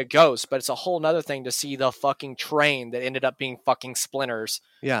to see a ghost, but it's a whole nother thing to see the fucking train that ended up being fucking splinters.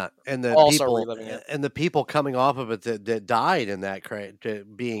 Yeah, and the Also people reliving it. and the people coming off of it that died in that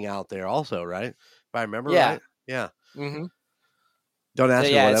being out there also, right? If I remember Yeah. right. Yeah. Mm-hmm. Don't ask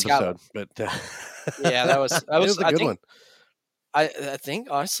me what episode, but yeah, that was it was a good one. I think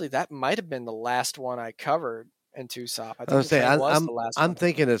honestly that might have been the last one I covered in Tucson. I think was the last I'm one.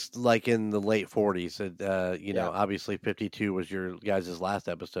 thinking it's like in the late 40s. You know, Yeah. obviously 52 was your guys' last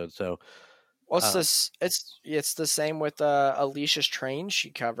episode. So what's this? It's the same with Alicia's train she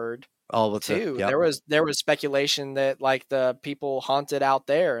covered too. yep. There was speculation that like the people haunted out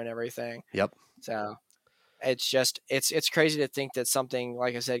there and everything. Yep. So it's just it's crazy to think that something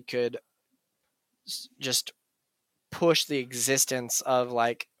like I said could just push the existence of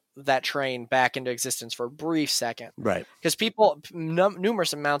like that train back into existence for a brief second. Right. Because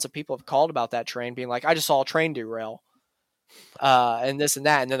numerous amounts of people have called about that train being like, I just saw a train derail. And this and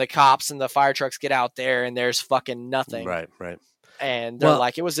that. And then the cops and the fire trucks get out there and there's fucking nothing. Right. And they're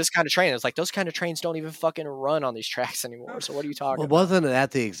like, it was this kind of train. It's like, those kind of trains don't even fucking run on these tracks anymore. So what are you talking about? Wasn't it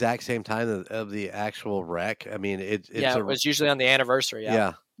at the exact same time of the actual wreck? I mean, it was usually on the anniversary.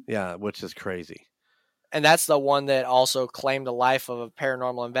 Yeah, which is crazy. And that's the one that also claimed the life of a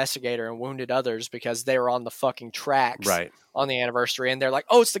paranormal investigator and wounded others because they were on the fucking tracks on the anniversary. And they're like,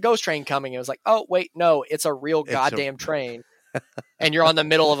 oh, it's the ghost train coming. It was like, oh, wait, no, it's a real goddamn train. And you're on the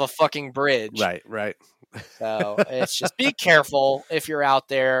middle of a fucking bridge. Right. So it's just be careful if you're out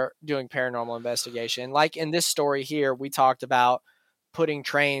there doing paranormal investigation. Like in this story here, we talked about putting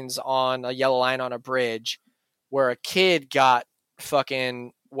trains on a yellow line on a bridge where a kid got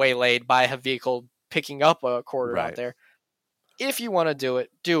fucking waylaid by a vehicle picking up a quarter out there. If you want to do it,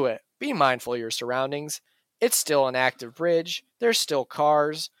 do it. Be mindful of your surroundings. It's still an active bridge. There's still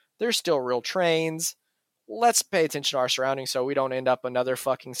cars. There's still real trains. Let's pay attention to our surroundings so we don't end up another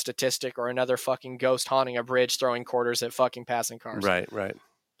fucking statistic or another fucking ghost haunting a bridge throwing quarters at fucking passing cars. Right.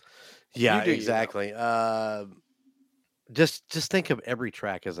 Yeah, exactly. Just think of every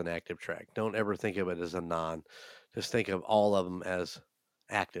track as an active track. Don't ever think of it as a non. Just think of all of them as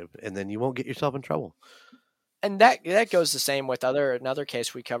active, and then you won't get yourself in trouble. And that goes the same with another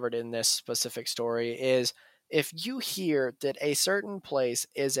case we covered in this specific story is if you hear that a certain place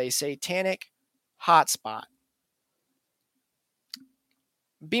is a satanic hotspot,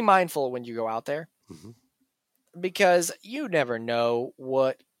 be mindful when you go out there because you never know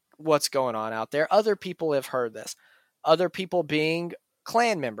what's going on out there. Other people have heard this. Other people being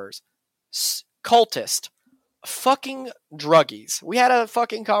clan members, cultists, fucking druggies. We had a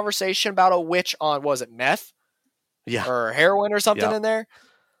fucking conversation about a witch on, was it meth? Yeah. Or heroin or something in there.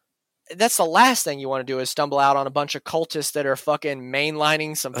 That's the last thing you want to do is stumble out on a bunch of cultists that are fucking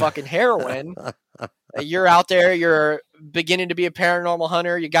mainlining some fucking heroin. You're out there, you're beginning to be a paranormal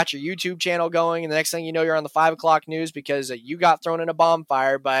hunter, you got your YouTube channel going, and the next thing you know, you're on the 5 o'clock news because you got thrown in a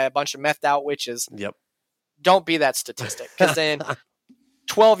bonfire by a bunch of methed out witches. Yep. Don't be that statistic, because then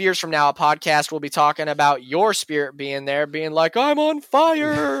 12 years from now, a podcast will be talking about your spirit being there, being like, I'm on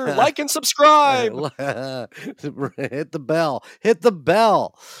fire, like and subscribe. Hit the bell. Hit the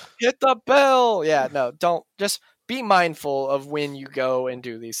bell. Yeah, no, don't. Just be mindful of when you go and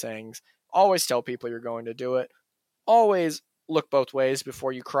do these things. Always tell people you're going to do it. Always look both ways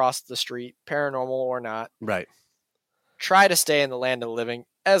before you cross the street, paranormal or not. Right. Try to stay in the land of the living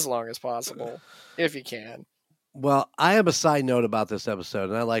as long as possible, if you can. Well, I have a side note about this episode,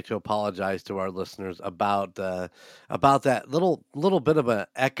 and I'd like to apologize to our listeners about that little bit of an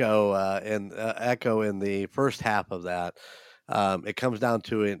echo in the first half of that. It comes down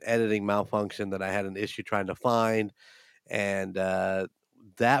to an editing malfunction that I had an issue trying to find, and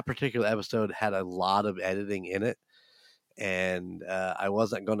that particular episode had a lot of editing in it, and I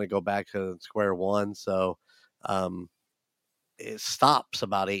wasn't going to go back to square one, so it stops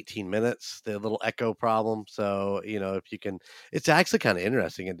about 18 minutes, the little echo problem. So, if you can, it's actually kind of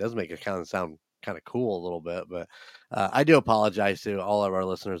interesting. It does make it kind of sound kind of cool a little bit, but I do apologize to all of our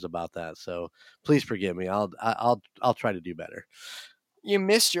listeners about that. So please forgive me. I'll try to do better. You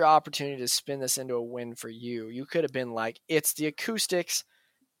missed your opportunity to spin this into a win for you. You could have been like, it's the acoustics.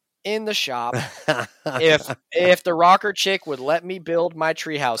 in the shop if the rocker chick would let me build my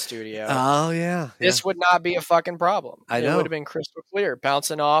treehouse studio. Oh yeah, This would not be a fucking problem. I It know. would have been crystal clear,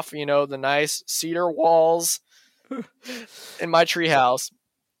 bouncing off, the nice cedar walls in my treehouse.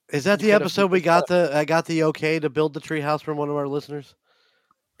 Is that You the could have- episode I got the okay to build the treehouse from one of our listeners?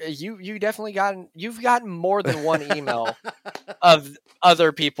 You definitely you've gotten more than one email of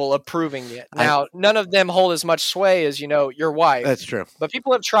other people approving it. Now, none of them hold as much sway as your wife. That's true. But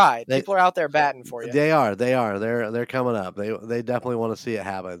people have tried. People are out there batting for you. They are. They're coming up. They definitely want to see it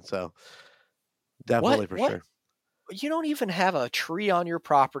happen. So definitely for sure. You don't even have a tree on your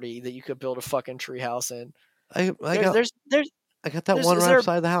property that you could build a fucking tree house in. I got that one right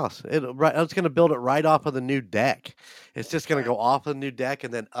outside the house. I was going to build it right off of the new deck. It's just going to go off of the new deck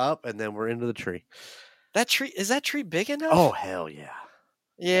and then up, and then we're into the tree. Is that tree big enough? Oh hell yeah!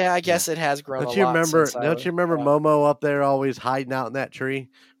 Yeah, I guess it has grown. Don't you remember Momo up there always hiding out in that tree?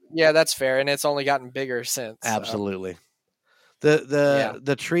 Yeah, that's fair, and it's only gotten bigger since. Absolutely.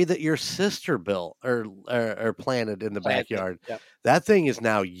 The tree that your sister built or planted in the backyard, that thing is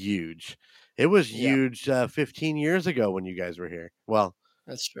now huge. It was huge 15 years ago when you guys were here. Well,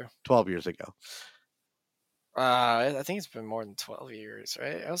 that's true. 12 years ago. I think it's been more than 12 years,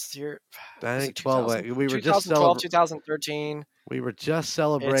 right? I was here. I think 12. We were 2013. We were just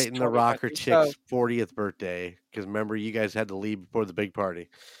celebrating the rocker chick's 40th birthday because remember you guys had to leave before the big party,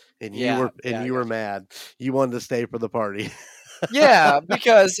 and you were mad. You wanted to stay for the party. Yeah,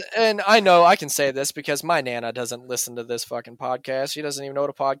 and I know I can say this because my Nana doesn't listen to this fucking podcast. She doesn't even know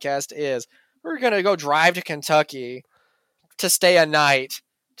what a podcast is. We're going to go drive to Kentucky to stay a night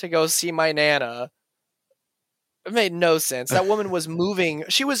to go see my Nana. It made no sense. That woman was moving.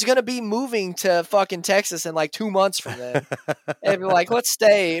 She was going to be moving to fucking Texas in like 2 months from then. And be like, let's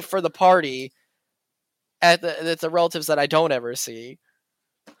stay for the party at the relatives that I don't ever see.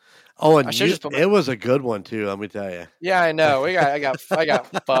 Oh, and it was a good one too. Let me tell you. Yeah, I know. I got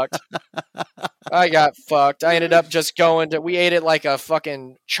fucked. I got fucked. I ended up just we ate at like a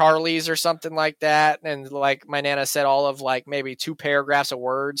fucking Charlie's or something like that, and like my Nana said all of like maybe 2 paragraphs of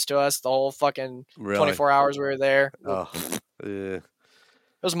words to us the whole fucking 24 hours we were there. Oh, yeah.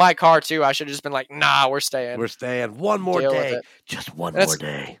 It was my car too. I should have just been like, nah, we're staying. We're staying one more day. Just one more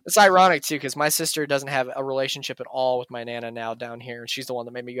day. It's ironic too because my sister doesn't have a relationship at all with my Nana now down here. She's the one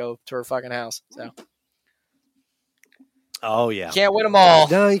that made me go to her fucking house. So. Oh yeah. You can't win them all.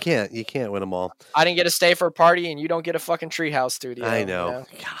 No, you can't. You can't win them all. I didn't get to stay for a party, and you don't get a fucking treehouse studio. I know.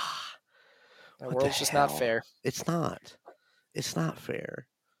 The world's just not fair. It's not. It's not fair.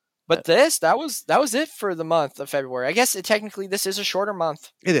 But that was it for the month of February. I guess technically this is a shorter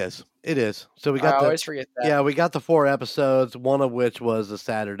month. It is. So we I got always forget that. Yeah, we got the 4 episodes, one of which was a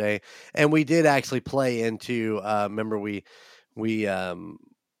Saturday, and we did actually play into. Remember, we went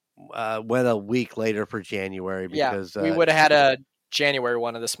a week later for January because we would have had a January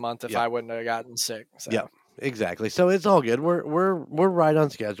one of this month if I wouldn't have gotten sick. So. Yeah, exactly. So it's all good. We're right on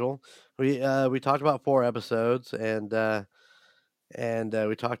schedule. We talked about 4 episodes and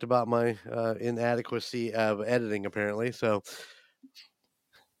we talked about my inadequacy of editing, apparently. So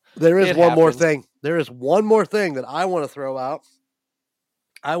there is one more thing. There is one more thing that I want to throw out.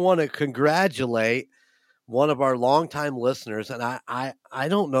 I want to congratulate one of our longtime listeners, and I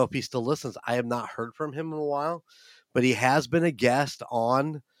don't know if he still listens. I have not heard from him in a while, but he has been a guest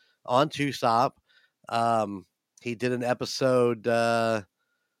on TUSOP. He did an episode.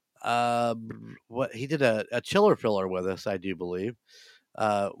 He did a chiller filler with us, I do believe,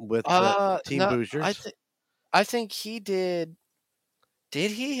 with Team Boozers. I think he did.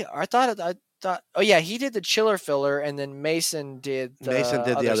 Did he? I thought. Oh yeah, he did the chiller filler, and then Mason did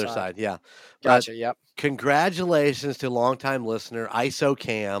the other side. Yeah, gotcha. Yep. Congratulations to longtime listener ISO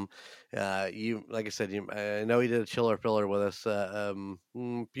Cam. You, like I said, I know he did a chiller filler with us a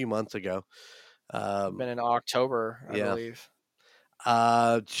few months ago. Been in October, I believe.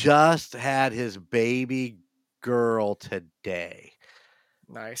 Just had his baby girl today.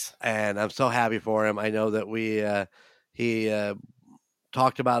 Nice. And I'm so happy for him. I know that he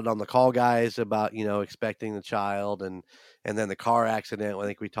talked about it on the call, guys, about, expecting the child and then the car accident. I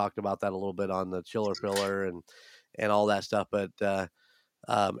think we talked about that a little bit on the chiller filler and all that stuff. But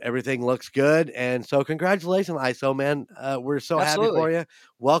everything looks good. And so congratulations, ISO, man. We're so happy for you.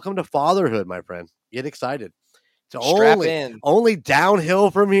 Welcome to fatherhood, my friend. Get excited. It's only downhill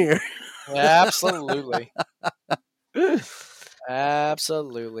from here. Absolutely.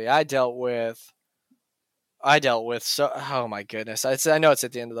 Absolutely. I dealt with oh my goodness. I know it's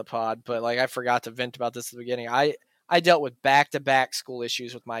at the end of the pod, but like I forgot to vent about this at the beginning. I dealt with back-to-back school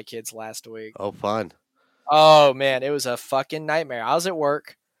issues with my kids last week. Oh, fun. Oh man, it was a fucking nightmare. I was at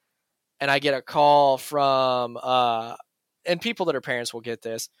work and I get a call from and people that are parents will get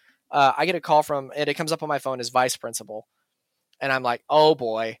this. I get a call from, and it comes up on my phone as vice principal, and I'm like, oh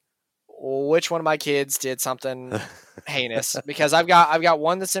boy, which one of my kids did something heinous? Because I've got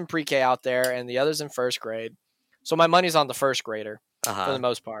one that's in pre-K out there, and the other's in first grade. So my money's on the first grader for the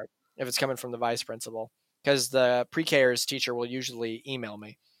most part, if it's coming from the vice principal, because the pre-Kers teacher will usually email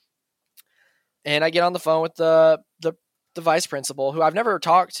me. And I get on the phone with the vice principal, who I've never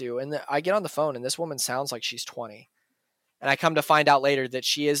talked to, and I get on the phone, and this woman sounds like she's 20. And I come to find out later that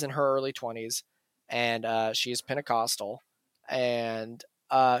she is in her early 20s, and she is Pentecostal, and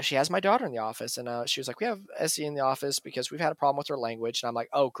she has my daughter in the office, and she was like, we have Essie in the office because we've had a problem with her language. And I'm like,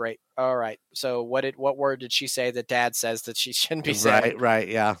 oh, great. All right. So what word did she say that dad says that she shouldn't be saying? Right,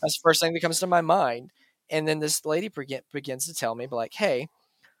 yeah. That's the first thing that comes to my mind. And then this lady begins to tell me, but like, hey,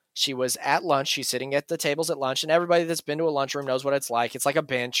 she was at lunch. She's sitting at the tables at lunch, and everybody that's been to a lunchroom knows what it's like. It's like a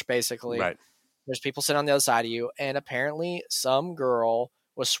bench, basically. Right. There's people sitting on the other side of you, and apparently some girl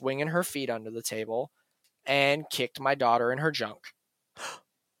was swinging her feet under the table and kicked my daughter in her junk.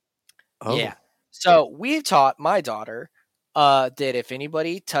 Oh. Yeah. So we've taught my daughter that if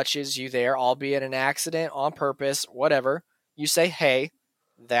anybody touches you there, albeit an accident, on purpose, whatever, you say, hey,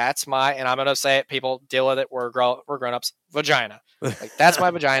 that's my, and I'm going to say it, people deal with it, we're grown-ups, vagina. Like, that's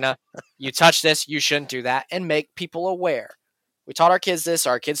my vagina. You touch this, you shouldn't do that, and make people aware. We taught our kids this, so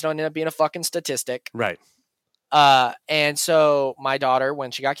our kids don't end up being a fucking statistic. Right. And so my daughter,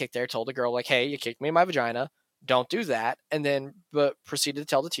 when she got kicked there, told the girl, like, hey, you kicked me in my vagina. Don't do that. And then proceeded to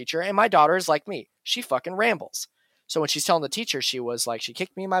tell the teacher. And my daughter is like me. She fucking rambles. So when she's telling the teacher, she was like, she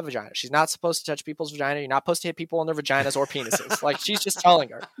kicked me in my vagina. She's not supposed to touch people's vagina. You're not supposed to hit people on their vaginas or penises. Like, she's just telling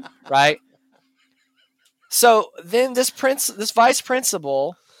her, right? So then this vice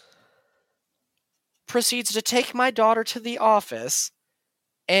principal proceeds to take my daughter to the office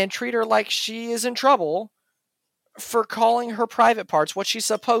and treat her like she is in trouble for calling her private parts what she's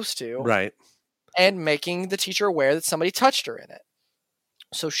supposed to. Right. And making the teacher aware that somebody touched her in it.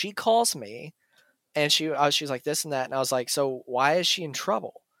 So she calls me, and she was like this and that, and I was like, so why is she in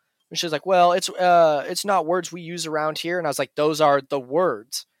trouble? And she was like, well, it's not words we use around here. And I was like, those are the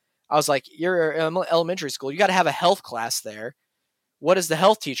words. I was like, you're in elementary school. You got to have a health class there. What does the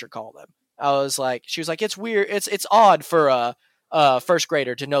health teacher call them? I was like, she was like, it's weird. It's odd for a first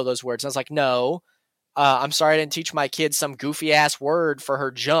grader to know those words. And I was like, no. I'm sorry I didn't teach my kid some goofy ass word for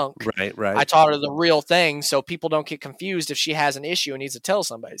her junk. Right. I taught her the real thing so people don't get confused if she has an issue and needs to tell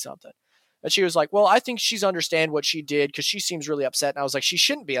somebody something. And she was like, well, I think she's understand what she did because she seems really upset. And I was like, she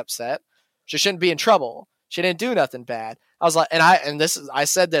shouldn't be upset. She shouldn't be in trouble. She didn't do nothing bad. I was like, I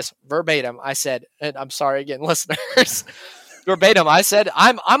said this verbatim. I said, and I'm sorry again, listeners. Verbatim, I said,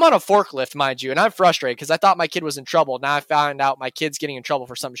 I'm on a forklift, mind you, and I'm frustrated because I thought my kid was in trouble. Now I found out my kid's getting in trouble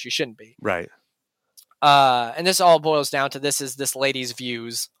for something she shouldn't be. Right. And this all boils down to this lady's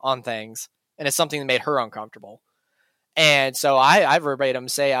views on things, and it's something that made her uncomfortable. And so I verbatim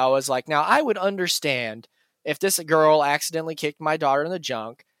say, I was like, now I would understand if this girl accidentally kicked my daughter in the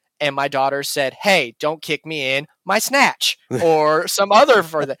junk, and my daughter said, hey, don't kick me in my snatch, or some other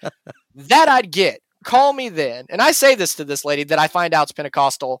for that I'd get. Call me then. And I say this to this lady that I find out's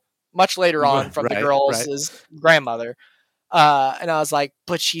Pentecostal much later on from the girl's grandmother. And I was like,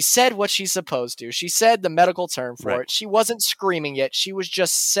 but she said what she's supposed to. She said the medical term for it. She wasn't screaming it. She was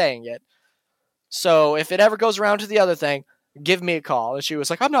just saying it. So if it ever goes around to the other thing, give me a call. And she was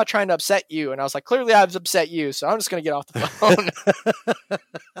like, I'm not trying to upset you. And I was like, clearly I've upset you. So I'm just going to get off the phone.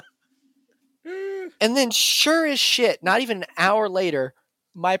 And then sure as shit, not even an hour later,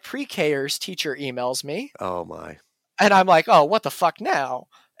 my pre-Kers teacher emails me. Oh my. And I'm like, oh, what the fuck now?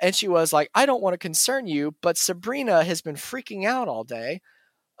 And she was like, I don't want to concern you, but Sabrina has been freaking out all day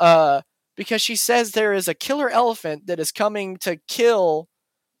because she says there is a killer elephant that is coming to kill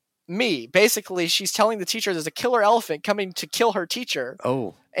me. Basically, she's telling the teacher there's a killer elephant coming to kill her teacher.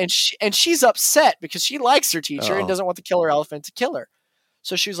 Oh. And she's upset because she likes her teacher and doesn't want the killer elephant to kill her.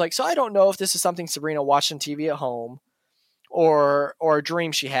 So she was like, so I don't know if this is something Sabrina watched on TV at home or a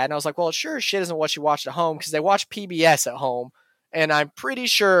dream she had. And I was like, well, it sure as shit isn't what she watched at home because they watch PBS at home. And I'm pretty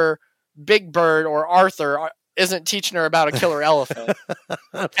sure Big Bird or Arthur isn't teaching her about a killer elephant.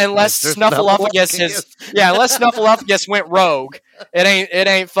 Unless Snuffleupagus went rogue. It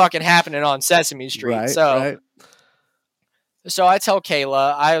ain't fucking happening on Sesame Street. So I tell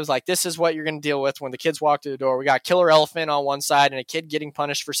Kayla, I was like, this is what you're going to deal with when the kids walk through the door. We got a killer elephant on one side and a kid getting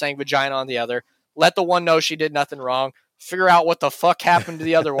punished for saying vagina on the other. Let the one know she did nothing wrong. Figure out what the fuck happened to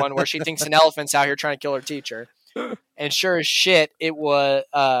the other one where she thinks an elephant's out here trying to kill her teacher. And sure as shit, it was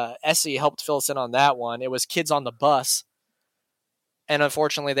Essie helped fill us in on that one. It was kids on the bus. And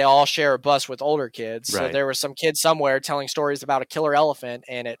unfortunately, they all share a bus with older kids. So Right. there was some kid somewhere telling stories about a killer elephant,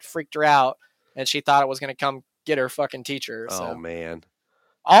 and it freaked her out, and she thought it was going to come get her fucking teacher. Oh So man.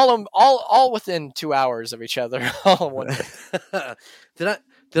 all within 2 hours of each other, all in one day.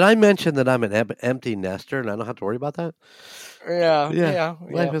 Did I mention that I'm an empty nester and I don't have to worry about that? Yeah.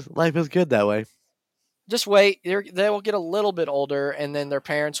 Life is good that way. Just wait. They will get a little bit older, and then their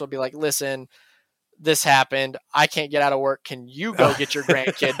parents will be like, "Listen, this happened. I can't get out of work. Can you go get your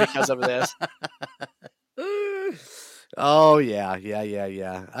grandkid because of this?" Oh yeah.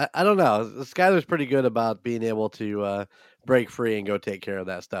 I don't know. Skylar's pretty good about being able to break free and go take care of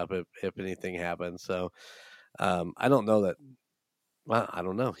that stuff if anything happens. So I don't know that. Well, I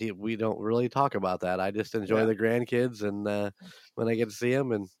don't know. We don't really talk about that. I just enjoy Yeah. the grandkids and when I get to see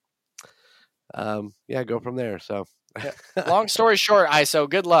them and go from there. So. Yeah. Long story short, ISO,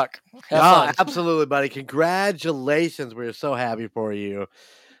 good luck. Have fun. Absolutely, buddy. Congratulations. We're so happy for you.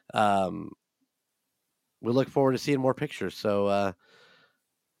 We look forward to seeing more pictures. So,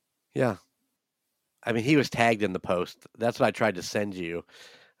 yeah. I mean, he was tagged in the post. That's what I tried to send you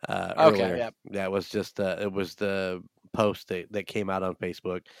earlier. Yeah. That was just it was the post that came out on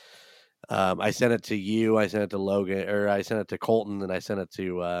Facebook. I sent it to you. I sent it to Logan, or I sent it to Colton, and I sent it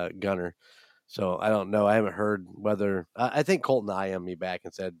to Gunner. So I don't know. I haven't heard whether. I think Colton IM'd me back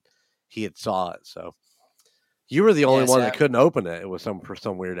and said he had saw it. So you were the only one that couldn't open it. It was for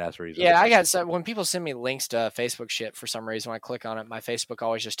some weird ass reason. Yeah, I got some. When people send me links to Facebook shit for some reason, when I click on it, my Facebook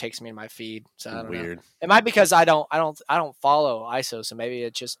always just takes me in my feed. So I don't know. It might be because I don't follow ISO, so maybe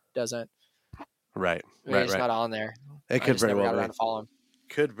it just doesn't. Right. It's not on there. It could very well be. To follow him.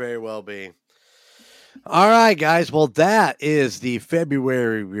 Could very well be. All right, guys. Well, that is the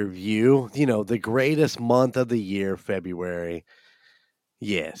February review. You know, the greatest month of the year, February.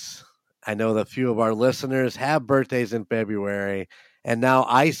 Yes. I know that a few of our listeners have birthdays in February, and now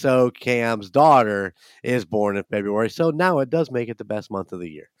ISO Cam's daughter is born in February. So now it does make it the best month of the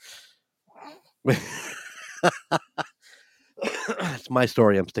year. It's my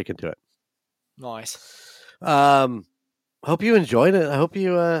story. I'm sticking to it. Nice. Hope you enjoyed it. I hope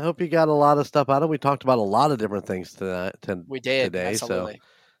you got a lot of stuff out of it. We talked about a lot of different things we did today. Absolutely.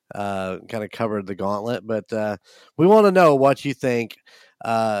 So kind of covered the gauntlet, but we want to know what you think.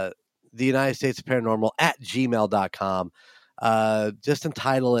 The United States of Paranormal at gmail.com. Just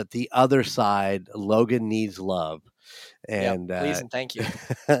entitle it The Other Side, Logan Needs Love. And please and thank you.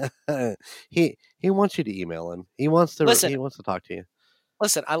 he wants you to email him. He wants to talk to you.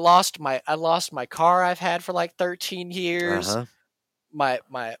 Listen, I lost my car I've had for like 13 years. Uh-huh. My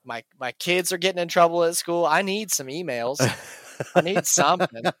kids are getting in trouble at school. I need some emails. I need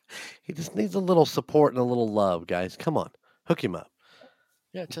something. He just needs a little support and a little love, guys. Come on. Hook him up.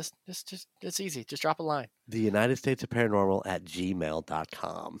 Yeah, just it's easy. Just drop a line. The United States of Paranormal at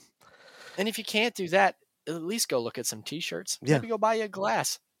gmail.com. And if you can't do that, at least go look at some t-shirts. Yeah. Maybe go buy you a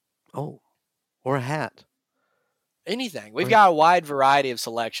glass. Oh, or a hat. Anything. We've got a wide variety of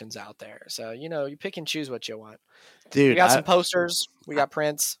selections out there. So, you pick and choose what you want. Dude, we got some posters. We got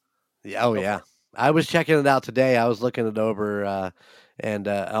prints. Yeah, yeah. I was checking it out today. I was looking it over and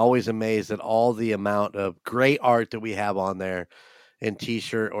always amazed at all the amount of great art that we have on there in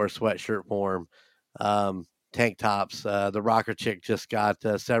t-shirt or sweatshirt form. Tank tops. The rocker chick just got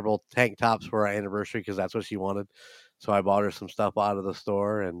several tank tops for our anniversary because that's what she wanted. So I bought her some stuff out of the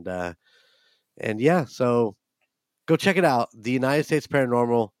store and yeah, so go check it out,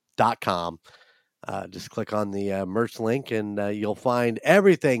 theunitedstatesparanormal.com. Just click on the merch link and you'll find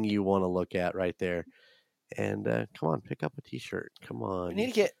everything you want to look at right there. And come on, pick up a t-shirt. Come on. We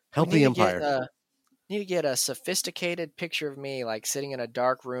need to help the empire. Need to get a sophisticated picture of me like sitting in a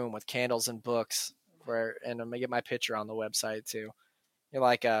dark room with candles and books and I'm gonna get my picture on the website too. You're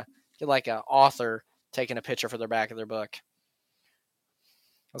like a author taking a picture for the back of their book.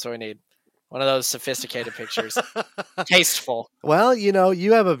 That's what we need. One of those sophisticated pictures. Tasteful. Well,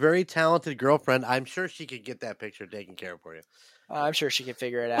 you have a very talented girlfriend. I'm sure she could get that picture taken care of for you. I'm sure she could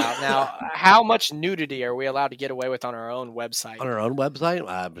figure it out. Now, how much nudity are we allowed to get away with on our own website? On our own website?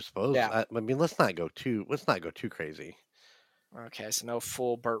 I suppose. Yeah. I mean, let's not go too crazy. Okay, so no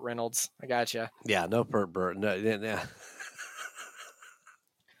full Burt Reynolds. I got you. Yeah, no Burt. No.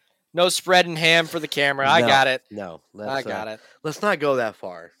 No spreading ham for the camera. I got it. No, I got it. Let's not go that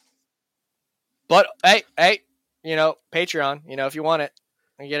far. But hey, Patreon. If you want it,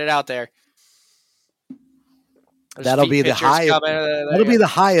 and get it out there. That'll be the highest. That'll be the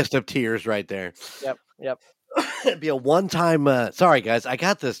highest of tiers right there. Yep. It'd be a one-time. Sorry, guys, I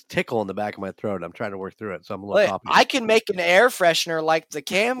got this tickle in the back of my throat. I'm trying to work through it, so I'm a little coffee. I can make an air freshener like the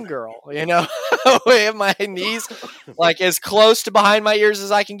cam girl, with my knees like as close to behind my ears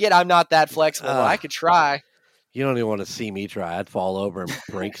as I can get. I'm not that flexible, but I could try. You don't even want to see me try. I'd fall over and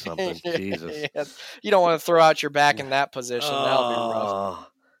break something. Jesus. Yeah. You don't want to throw out your back in that position. That'll be rough.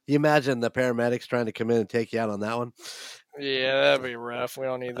 You imagine the paramedics trying to come in and take you out on that one? Yeah, that'd be rough. We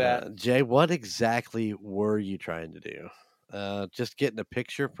don't need that. Jay, what exactly were you trying to do? Just getting a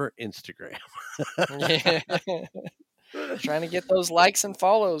picture for Instagram. Yeah. Trying to get those likes and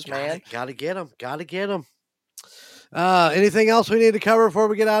follows, man. Gotta get them. Anything else we need to cover before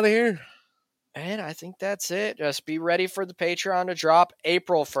we get out of here? And I think that's it. Just be ready for the Patreon to drop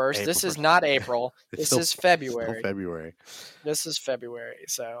April 1st. This is not April. This is February. This is February.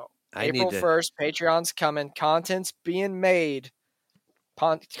 So April 1st, Patreon's coming. Content's being made.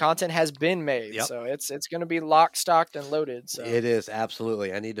 Content has been made. Yep. So it's going to be locked, stocked, and loaded. So it is,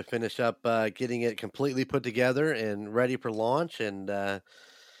 absolutely. I need to finish up getting it completely put together and ready for launch. And that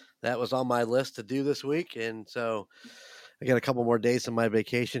was on my list to do this week. And so I got a couple more days of my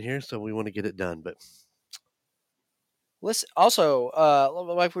vacation here, so we want to get it done. But listen, also,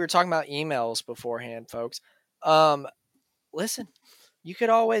 like we were talking about emails beforehand, folks. Listen, you could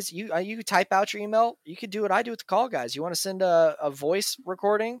always you could type out your email. You could do what I do with the call guys. You want to send a voice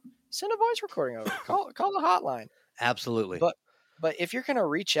recording? Send a voice recording over. Call the hotline. Absolutely. But if you're going to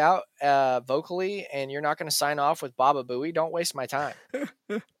reach out vocally and you're not going to sign off with Baba Booey, don't waste my time.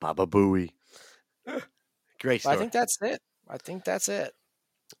 Baba Booey. Great story. I think that's it.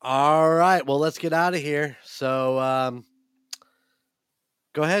 All right. Well, let's get out of here. So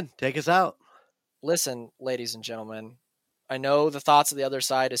go ahead. Take us out. Listen, ladies and gentlemen, I know the thoughts of the other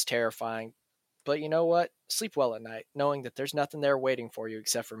side is terrifying, but you know what? Sleep well at night, knowing that there's nothing there waiting for you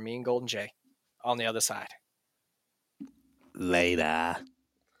except for me and Golden Jay on the other side. Later.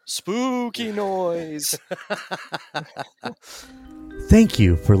 Spooky noise. Thank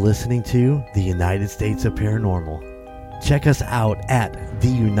you for listening to The United States of Paranormal. Check us out at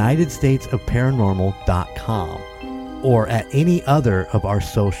theunitedstatesofparanormal.com or at any other of our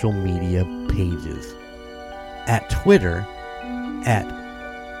social media pages. At Twitter at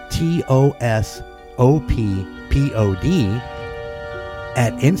TOSOPPOD,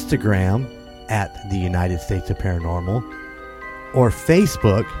 at Instagram at The United States of Paranormal, or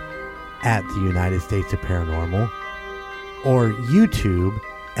Facebook at The United States of Paranormal, or YouTube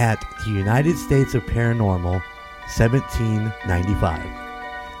at The United States of Paranormal 1795.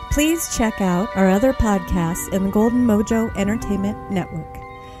 Please check out our other podcasts in the Golden Mojo Entertainment Network.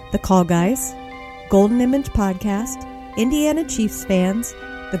 The Call Guys, Golden Image Podcast, Indiana Chiefs Fans,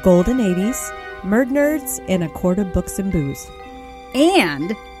 The Golden 80s, Murd Nerds, and A Quart of Books and Booze.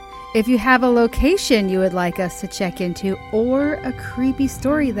 And if you have a location you would like us to check into or a creepy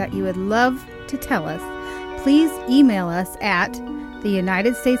story that you would love to tell us, please email us at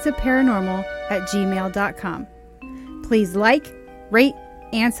theunitedstatesofparanormal@gmail.com. Please like, rate,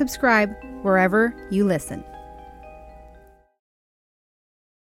 and subscribe wherever you listen.